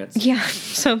experience. Yeah,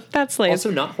 so that's like Also,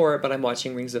 not horror, but I'm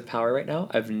watching Rings of Power right now.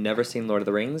 I've never seen Lord of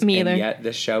the Rings. Me and either. yet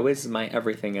this show is my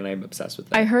everything, and I'm obsessed with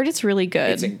it. I heard it's really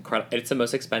good. It's incredible. It's the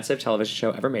most expensive television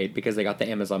show ever made because they got the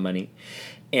Amazon money.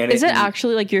 And Is it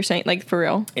actually like you're saying, like for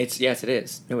real? It's yes, it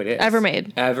is. No, it is. Ever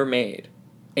made. Ever made.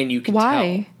 And you can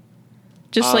Why? tell.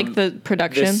 Just like the The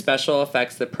production. special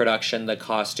effects, the production, the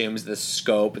costumes, the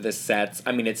scope, the sets.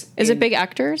 I mean, it's Is it big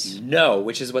actors? No,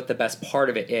 which is what the best part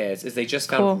of it is they just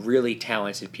found Cool. really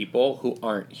talented people who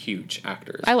aren't huge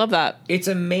actors. I love that. It's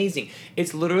amazing.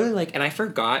 It's literally like, and I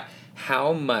forgot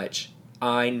how much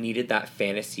I needed that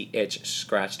fantasy itch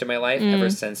scratched in my life ever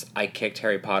since I kicked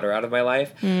Harry Potter out of my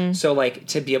life. So like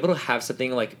to be able to have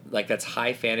something like that's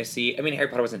high fantasy. I mean, Harry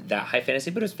Potter wasn't that high fantasy,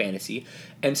 but it was fantasy.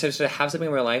 And so to have something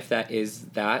in my life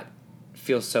that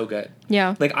feels so good.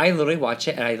 Yeah. Like I literally watch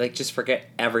it and I like just forget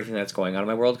everything that's going on in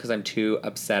my world because I'm too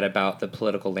upset about the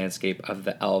political landscape of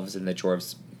the elves and the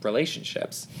dwarves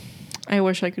relationships. I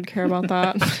wish I could care about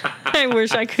that. I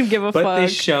wish I could give a But fuck.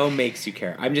 this show makes you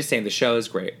care. I'm just saying the show is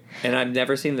great. And I've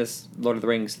never seen this Lord of the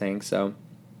Rings thing, so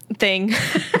Thing.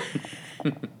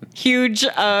 Huge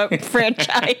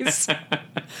franchise.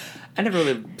 I never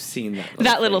really seen that.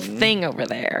 That little thing over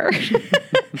there.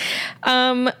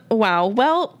 Wow.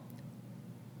 Well,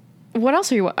 what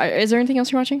else are you? Is there anything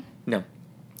else you're watching? No.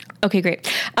 Okay,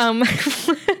 great.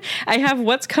 I have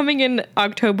what's coming in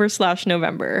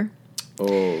October/November.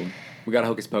 Oh, we got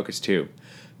Hocus Pocus 2.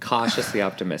 Cautiously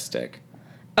optimistic.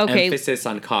 Okay. Emphasis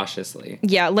on cautiously.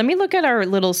 Yeah, let me look at our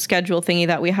little schedule thingy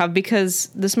that we have because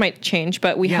this might change,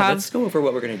 but we Yeah, have let's go over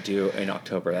what we're going to do in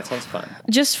October. That sounds fun.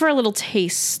 just for a little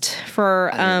taste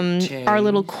for our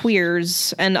little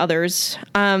queers and others.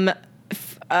 Hocus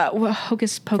For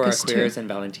our Pocus 2. queers and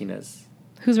Valentinas.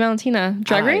 Who's Valentina?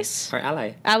 Drag Ally. Race? Our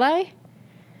ally. Ally?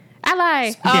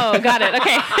 Ally. Oh, got it.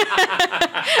 Okay.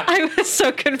 I was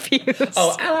so confused.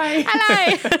 Oh, ally.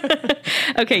 Ally.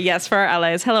 Okay, yes, for our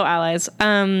allies. Hello, allies.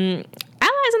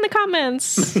 Allies in the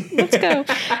comments. Let's go.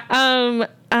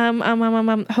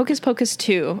 Hocus Pocus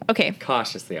 2. Okay.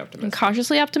 Cautiously optimistic.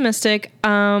 Cautiously optimistic.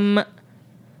 Yeah.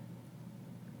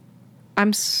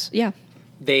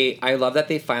 I love that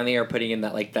they finally are putting in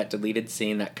that like that deleted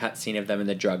scene, that cut scene of them in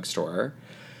the drugstore.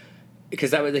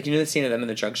 Because that was like, you know, the scene of them in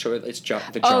the drugstore. It's the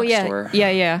drugstore.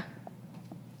 Yeah.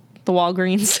 The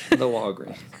Walgreens. The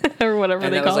Walgreens. Or whatever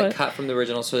And they that was call like it. cut from the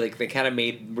original, so like they kind of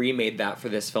remade that for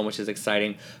this film, which is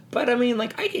exciting. But I mean,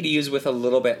 like I could use with a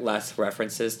little bit less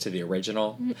references to the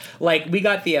original. Like we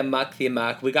got the Amok,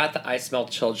 we got the I Smell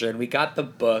Children, we got the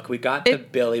book, we got the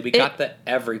Billy, we got the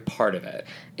every part of it.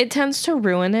 It tends to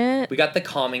ruin it. We got the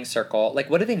calming circle. Like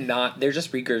what are they not? They're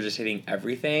just regurgitating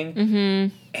everything.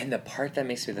 Mm-hmm. And the part that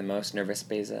makes me the most nervous,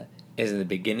 Beza, is in the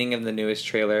beginning of the newest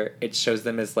trailer. It shows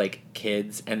them as like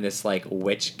kids and this like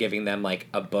witch giving them like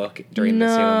a book during the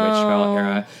Salem witch trial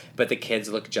era, but the kids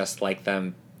look just like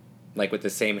them, like with the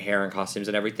same hair and costumes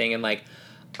and everything. And like,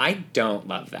 I don't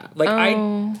love that. Like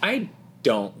I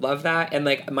don't love that. And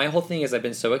like my whole thing is I've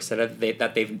been so excited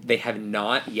that they have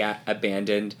not yet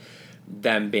abandoned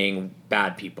them being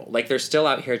bad people. Like they're still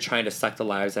out here trying to suck the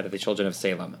lives out of the children of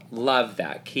Salem. Love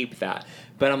that. Keep that.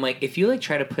 But I'm like, if you like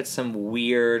try to put some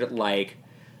weird like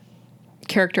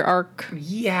Character arc.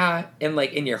 Yeah, and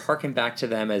like and you're harking back to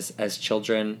them as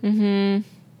children. Mm-hmm.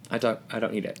 I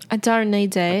don't need it. I don't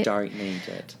need it. I don't need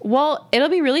it. Well, it'll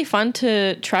be really fun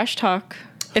to trash talk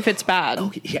if it's bad.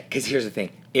 Okay, yeah, because here's the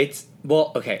thing.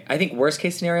 Okay, I think worst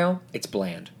case scenario, it's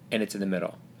bland and it's in the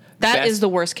middle. That is the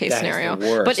worst case scenario.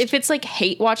 But if it's like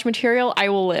hate watch material, I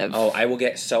will live. Oh, I will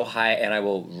get so high and I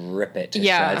will rip it to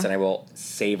shreds and I will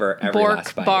savor every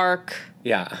last bite. Bark.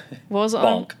 Yeah. What was it?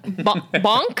 Bonk.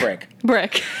 Bonk?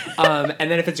 Brick.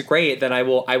 And then if it's great, then I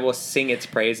will sing its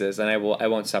praises and I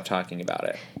won't stop talking about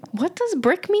it. What does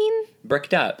brick mean?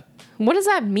 Bricked up. What does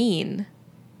that mean?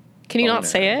 Can you not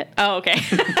say it? Oh, okay.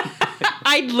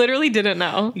 I literally didn't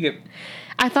know.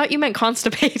 I thought you meant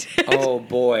constipated. Oh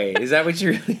boy, is that what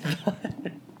you really thought?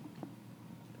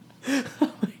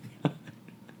 Oh my god.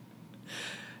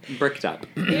 Bricked up.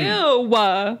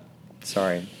 Ew.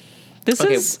 Sorry. This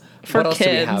is for what else kids.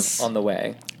 do we have on the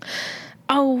way?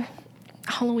 Oh,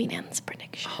 Halloween ends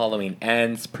predictions. Halloween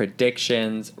ends,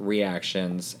 predictions,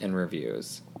 reactions, and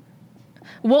reviews.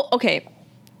 Well, okay.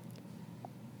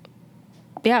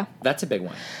 Yeah. That's a big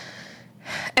one.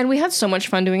 And we had so much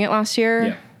fun doing it last year.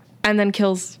 Yeah. And then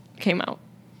Kills came out.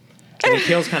 I mean,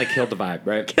 Kills kind of killed the vibe,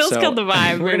 right? Kills killed the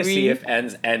vibe. We're going to see if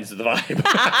ends the vibe.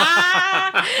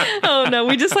 Oh, no.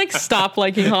 We just, like, stopped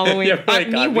liking Halloween. Yeah, like,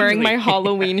 me wearing my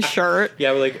Halloween shirt.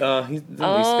 Yeah, we're like, he's the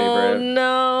least favorite. Oh,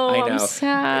 no. I know. I'm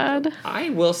sad. I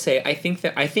will say, I think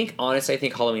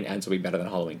Halloween Ends will be better than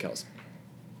Halloween Kills.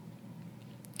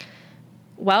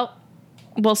 Well,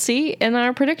 we'll see in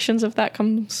our predictions if that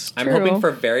comes true. I'm hoping for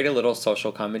very little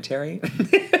social commentary.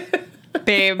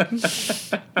 Babe.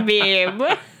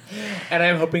 And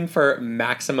I'm hoping for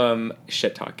maximum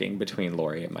shit talking between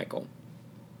Lori and Michael.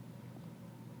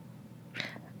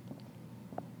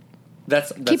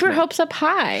 That's keep your hopes up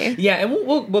high. Yeah, and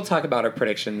we'll talk about our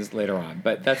predictions later on,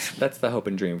 but that's the hope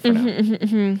and dream for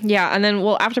now. Yeah, and then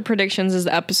after predictions is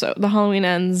the episode, the Halloween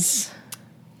Ends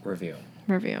review.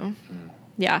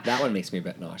 Yeah, that one makes me a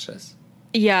bit nauseous.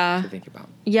 Yeah, to think about.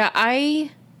 Yeah,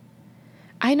 I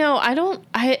know.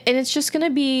 And it's just gonna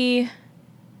be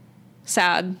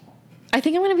sad. I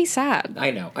think I'm gonna be sad.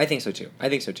 I know. I think so too.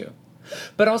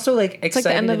 But also, like,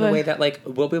 excited in the way that, like,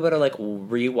 we'll be able to, like,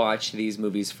 rewatch these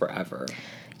movies forever.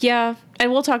 Yeah,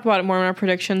 and we'll talk about it more in our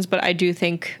predictions, but I do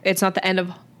think it's not the end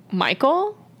of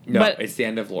Michael. No, but it's the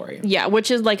end of Lori. Yeah, which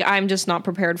is, like, I'm just not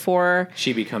prepared for.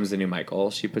 She becomes the new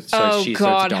Michael. She starts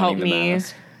help donning me. the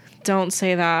mask. Don't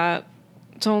say that.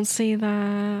 Don't say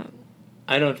that.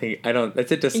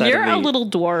 It's a decidedly... You're a little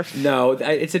dwarf. No,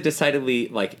 it's a decidedly,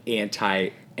 like,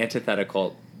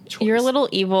 antithetical choice. You're a little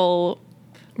evil...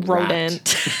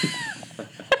 rodent.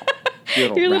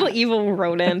 You're a little evil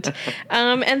rodent.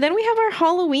 And then we have our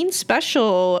Halloween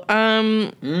special.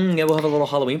 Yeah, we'll have a little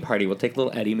Halloween party. We'll take a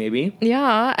little Eddie, maybe.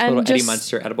 Yeah. And a little Eddie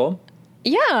Munster edible.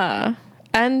 Yeah.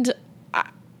 And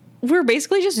we're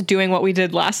basically just doing what we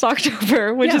did last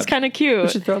October, which is kind of cute. We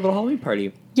should throw a little Halloween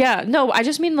party. Yeah. No, I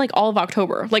just mean like all of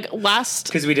October. Like last...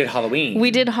 Because we did Halloween.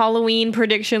 We did Halloween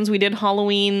predictions. We did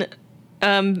Halloween...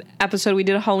 episode. We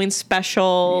did a Halloween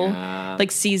special,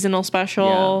 like seasonal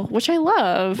special, which I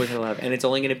love. And it's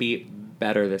only going to be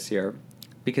better this year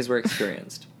because we're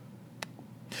experienced.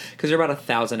 Because we're about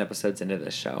 1,000 episodes into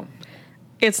this show.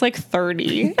 It's like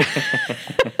 30,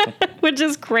 which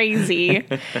is crazy.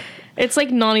 It's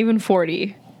like not even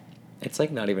 40. It's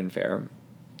like not even fair.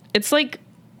 It's like,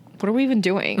 what are we even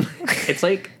doing? It's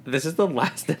like this is the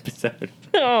last episode.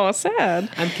 Oh, sad.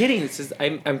 I'm kidding.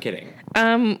 I'm kidding.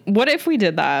 What if we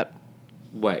did that?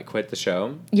 What? Quit the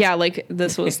show? Yeah, like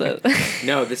this was the.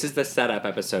 No, this is the setup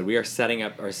episode. We are setting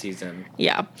up our season.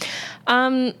 Yeah.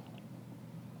 Oh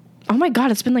my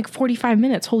God, it's been like 45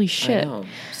 minutes. Holy shit. I know.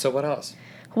 So what else?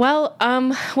 Well,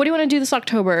 what do you want to do this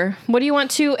October? What do you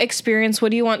want to experience?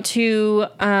 What do you want to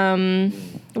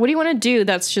do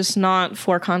that's just not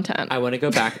for content? I want to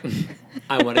go back.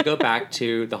 I want to go back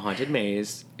to the Haunted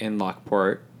Maze in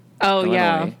Lockport. Oh, Illinois.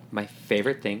 yeah. My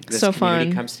favorite thing. This So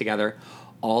community fun. comes together.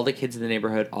 All the kids in the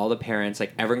neighborhood, all the parents,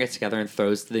 like everyone gets together and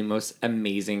throws the most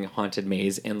amazing haunted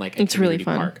maze in like a It's really community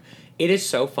fun. park. It is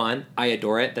so fun. I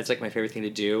adore it. That's like my favorite thing to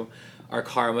do. Our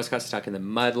car almost got stuck in the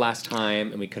mud last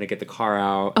time, and we couldn't get the car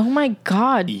out. Oh my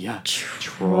God. Yeah.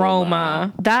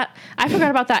 Trauma. That, I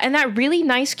forgot about that. And that really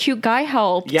nice, cute guy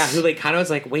helped. Yeah, who like kind of was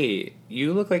like, wait,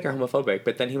 you look like you're homophobic,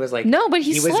 but then he was like, No, but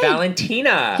he he's was like-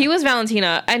 Valentina. He was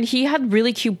Valentina, and he had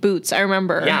really cute boots. I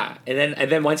remember. Yeah, and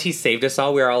then once he saved us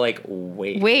all, we were all like,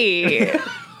 wait.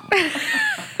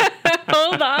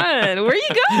 Hold on. Where are you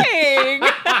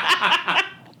going?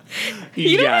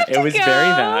 You don't Yeah, have to it was go. very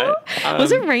bad.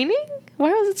 Was it raining? Why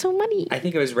was it so muddy? I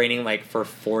think it was raining like for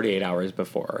 48 hours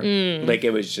before. Like it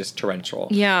was just torrential.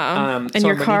 Yeah. And so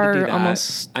your I'm ready to car do that.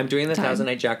 almost I'm doing the died. Thousand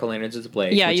Night Jack-o'-lanterns with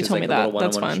Blake. Yeah, which you is told like me a little that.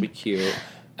 one-on-one, That's which fun. should be cute.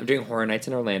 I'm doing Horror Nights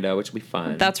in Orlando, which will be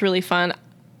fun. That's really fun.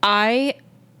 I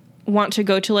want to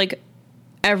go to like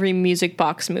every Music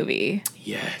Box movie.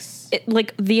 yes.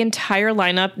 Like the entire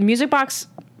lineup. Music Box,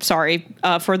 sorry,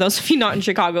 for those of you not in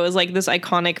Chicago, is like this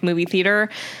iconic movie theater.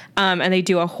 And they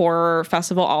do a horror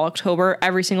festival all October.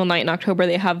 Every single night in October,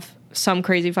 they have some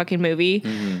crazy fucking movie.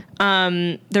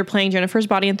 They're playing Jennifer's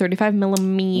Body in 35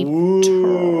 millimeter.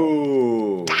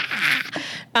 Ooh.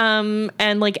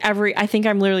 And like I think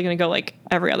I'm literally going to go like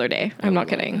every other day. I'm not love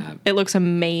kidding. that. It looks I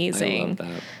amazing.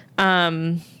 love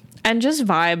that. And just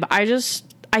vibe.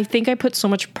 I think I put so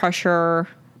much pressure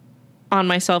on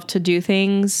myself to do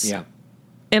things Yeah.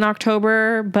 in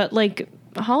October, but like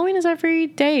Halloween is every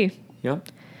day, Yep.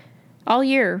 all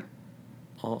year,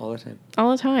 All the time.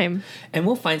 all the time. And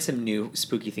we'll find some new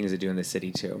spooky things to do in the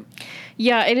city too.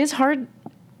 Yeah, it is hard.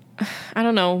 I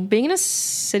don't know. Being in a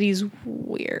city's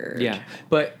weird. Yeah.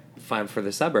 But fine for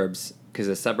the suburbs, because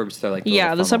the suburbs, they're like, Yeah,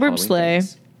 the little fun suburbs Halloween slay.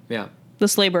 things. Yeah. The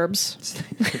Slayburbs.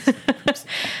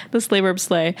 The Slayburb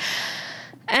slay.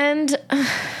 And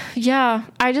yeah,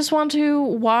 I just want to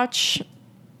watch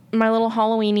my little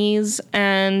Halloweenies,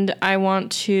 and I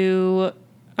want to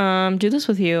do this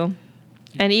with you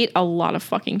and eat a lot of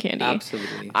fucking candy.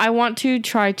 Absolutely. I want to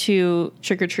try to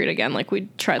trick or treat again, like we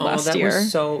tried last that year.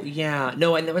 was so, yeah.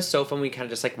 No, and that was so fun. We kind of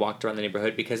just like walked around the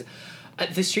neighborhood because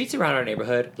the streets around our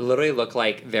neighborhood literally look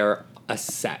like they're a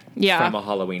set from a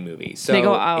Halloween movie. So They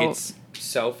go out. It's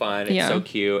so fun. It's Yeah. so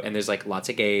cute. And there's like lots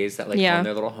of gays that like Yeah. form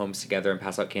their little homes together and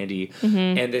pass out candy.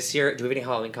 And this year, do we have any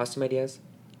Halloween costume ideas?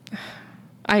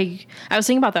 I was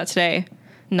thinking about that today.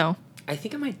 No. I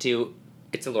think I might do.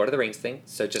 It's a Lord of the Rings thing,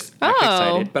 so just act Oh.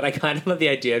 excited. But I kind of love the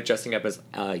idea of dressing up as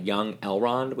young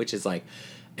Elrond, which is like,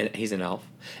 and he's an elf,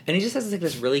 and he just has like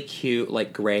this really cute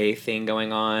like gray thing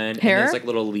going on. Hair? And there's like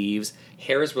little leaves.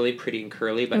 Hair is really pretty and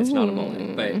curly, but it's not a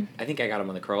mullet. But I think I got him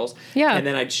on the curls. Yeah. And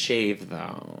then I'd shave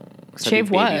though. So Shave I'd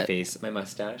be baby what? face, my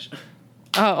mustache.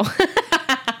 Oh.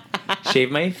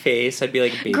 Shave my face. I'd be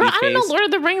like baby Girl, I face. don't know. Lord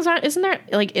of the Rings isn't there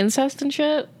like incest and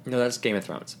shit? No, that's Game of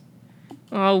Thrones.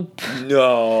 Oh,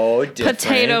 No, different.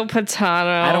 potato.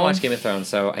 I don't watch Game of Thrones,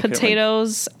 so I couldn't,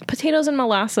 like, Potatoes and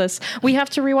molasses. We have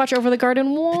to rewatch Over the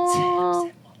Garden Wall.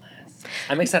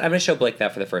 I'm excited. I'm going to show Blake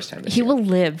that for the first time this He year. will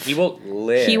live. He will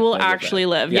live. He will I love actually that.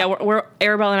 live. Yeah, we're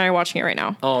Arabelle and I are watching it right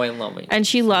now. Oh, I love it. And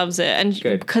she loves it. And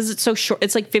Good. because it's so short,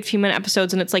 it's like 15-minute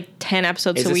episodes and it's like 10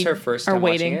 episodes. Is so this we her first are time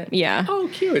waiting. watching it? Yeah. Oh,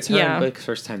 cute. It's her Yeah. and Blake's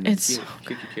first time. It's cute.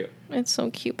 so Cute. It's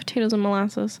so cute. Potatoes and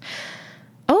molasses.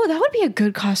 Oh, that would be a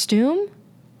good costume.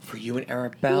 For you and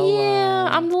Arabella. Yeah,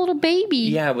 I'm the little baby.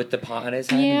 Yeah, with the pot on his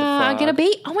head. Yeah, I and the get a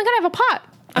bait. Oh my god, I have a pot.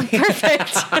 I'm perfect.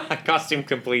 frog. Costume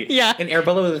complete. Yeah. And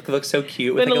Arabella would look so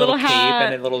cute with With like a a little little cape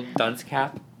hat. and a little dunce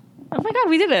cap. Oh my god,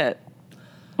 we did it.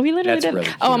 We literally That's did really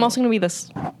it. Oh, I'm cute. also gonna be this.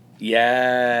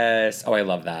 Yes. Oh, I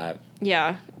love that.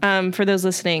 Yeah. For those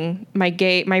listening, my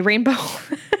rainbow,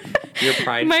 Your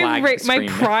pride my flag. my screen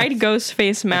pride mask. ghost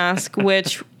face mask,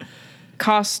 which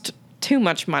cost too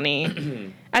much money.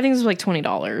 I think it was like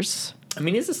 $20. I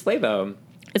mean, it's a sleigh though.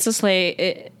 It's a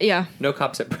sleigh. Yeah. No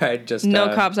cops at Pride. Just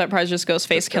No cops at Pride, just ghost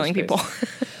face just killing Ghostface. people.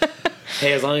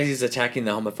 Hey, as long as he's attacking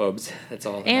the homophobes, that's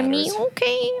all that And me, matters.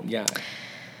 okay. Yeah.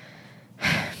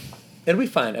 It'll be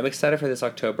fun. I'm excited for this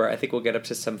October. I think we'll get up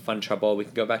to some fun trouble. We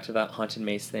can go back to that Haunted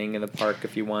Maze thing in the park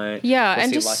if you want. Yeah, we'll and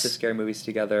see just lots of scary movies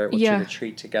together. We'll Yeah. trick or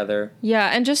treat together.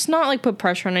 Yeah, and just not like put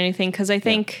pressure on anything because I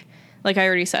think, like I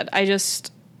already said, I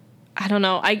don't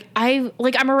know.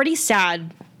 I'm already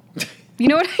sad. You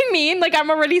know what I mean? Like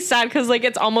I'm already sad because like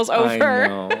it's almost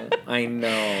over. I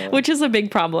know. Which is a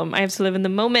big problem. I have to live in the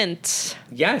moment.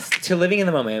 Yes, to living in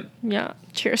the moment. Yeah.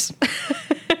 Cheers.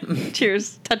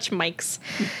 Cheers. Touch mics.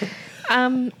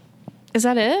 Is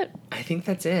that it? I think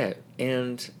that's it.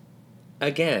 And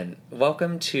again,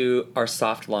 welcome to our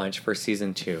soft launch for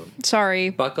season 2.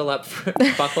 Sorry. Buckle up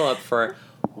for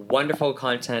wonderful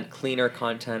content, cleaner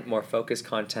content, more focused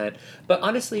content. But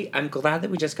honestly, I'm glad that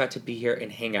we just got to be here and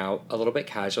hang out a little bit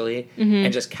casually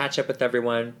and just catch up with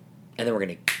everyone. And then we're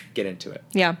going to get into it.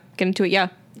 Yeah. Get into it. Yeah.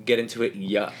 Get into it.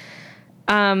 Yeah.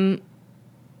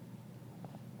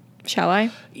 Shall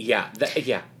I? Yeah.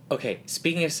 Yeah. Okay.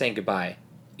 Speaking of saying goodbye,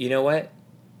 you know what?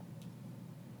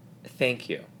 Thank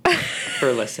you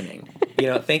for listening.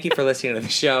 Thank you for listening to the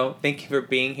show. Thank you for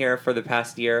being here for the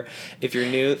past year. If you're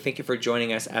new, thank you for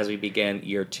joining us as we begin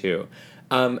year 2.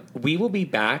 We will be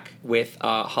back with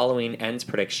Halloween Ends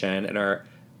prediction and our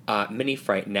mini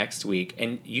fright next week.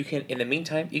 And you can, in the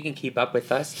meantime, you can keep up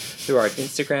with us through our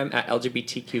Instagram at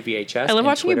LGBTQVHS. I love and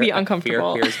watching you Twitter be at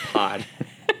uncomfortable. Fear Queers Pod.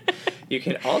 You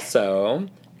can also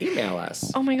email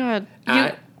us. Oh my God.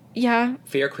 At Yeah.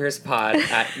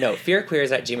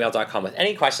 fearqueers@gmail.com with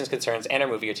any questions, concerns, and our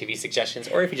movie or TV suggestions,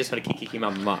 or if you just want to kiki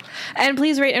mama. And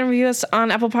please rate and review us on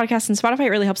Apple Podcasts and Spotify. It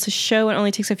really helps the show and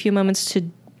only takes a few moments to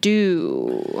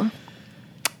do.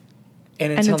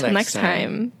 And until next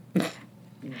time. Yay!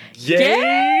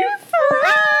 Yay for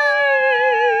us!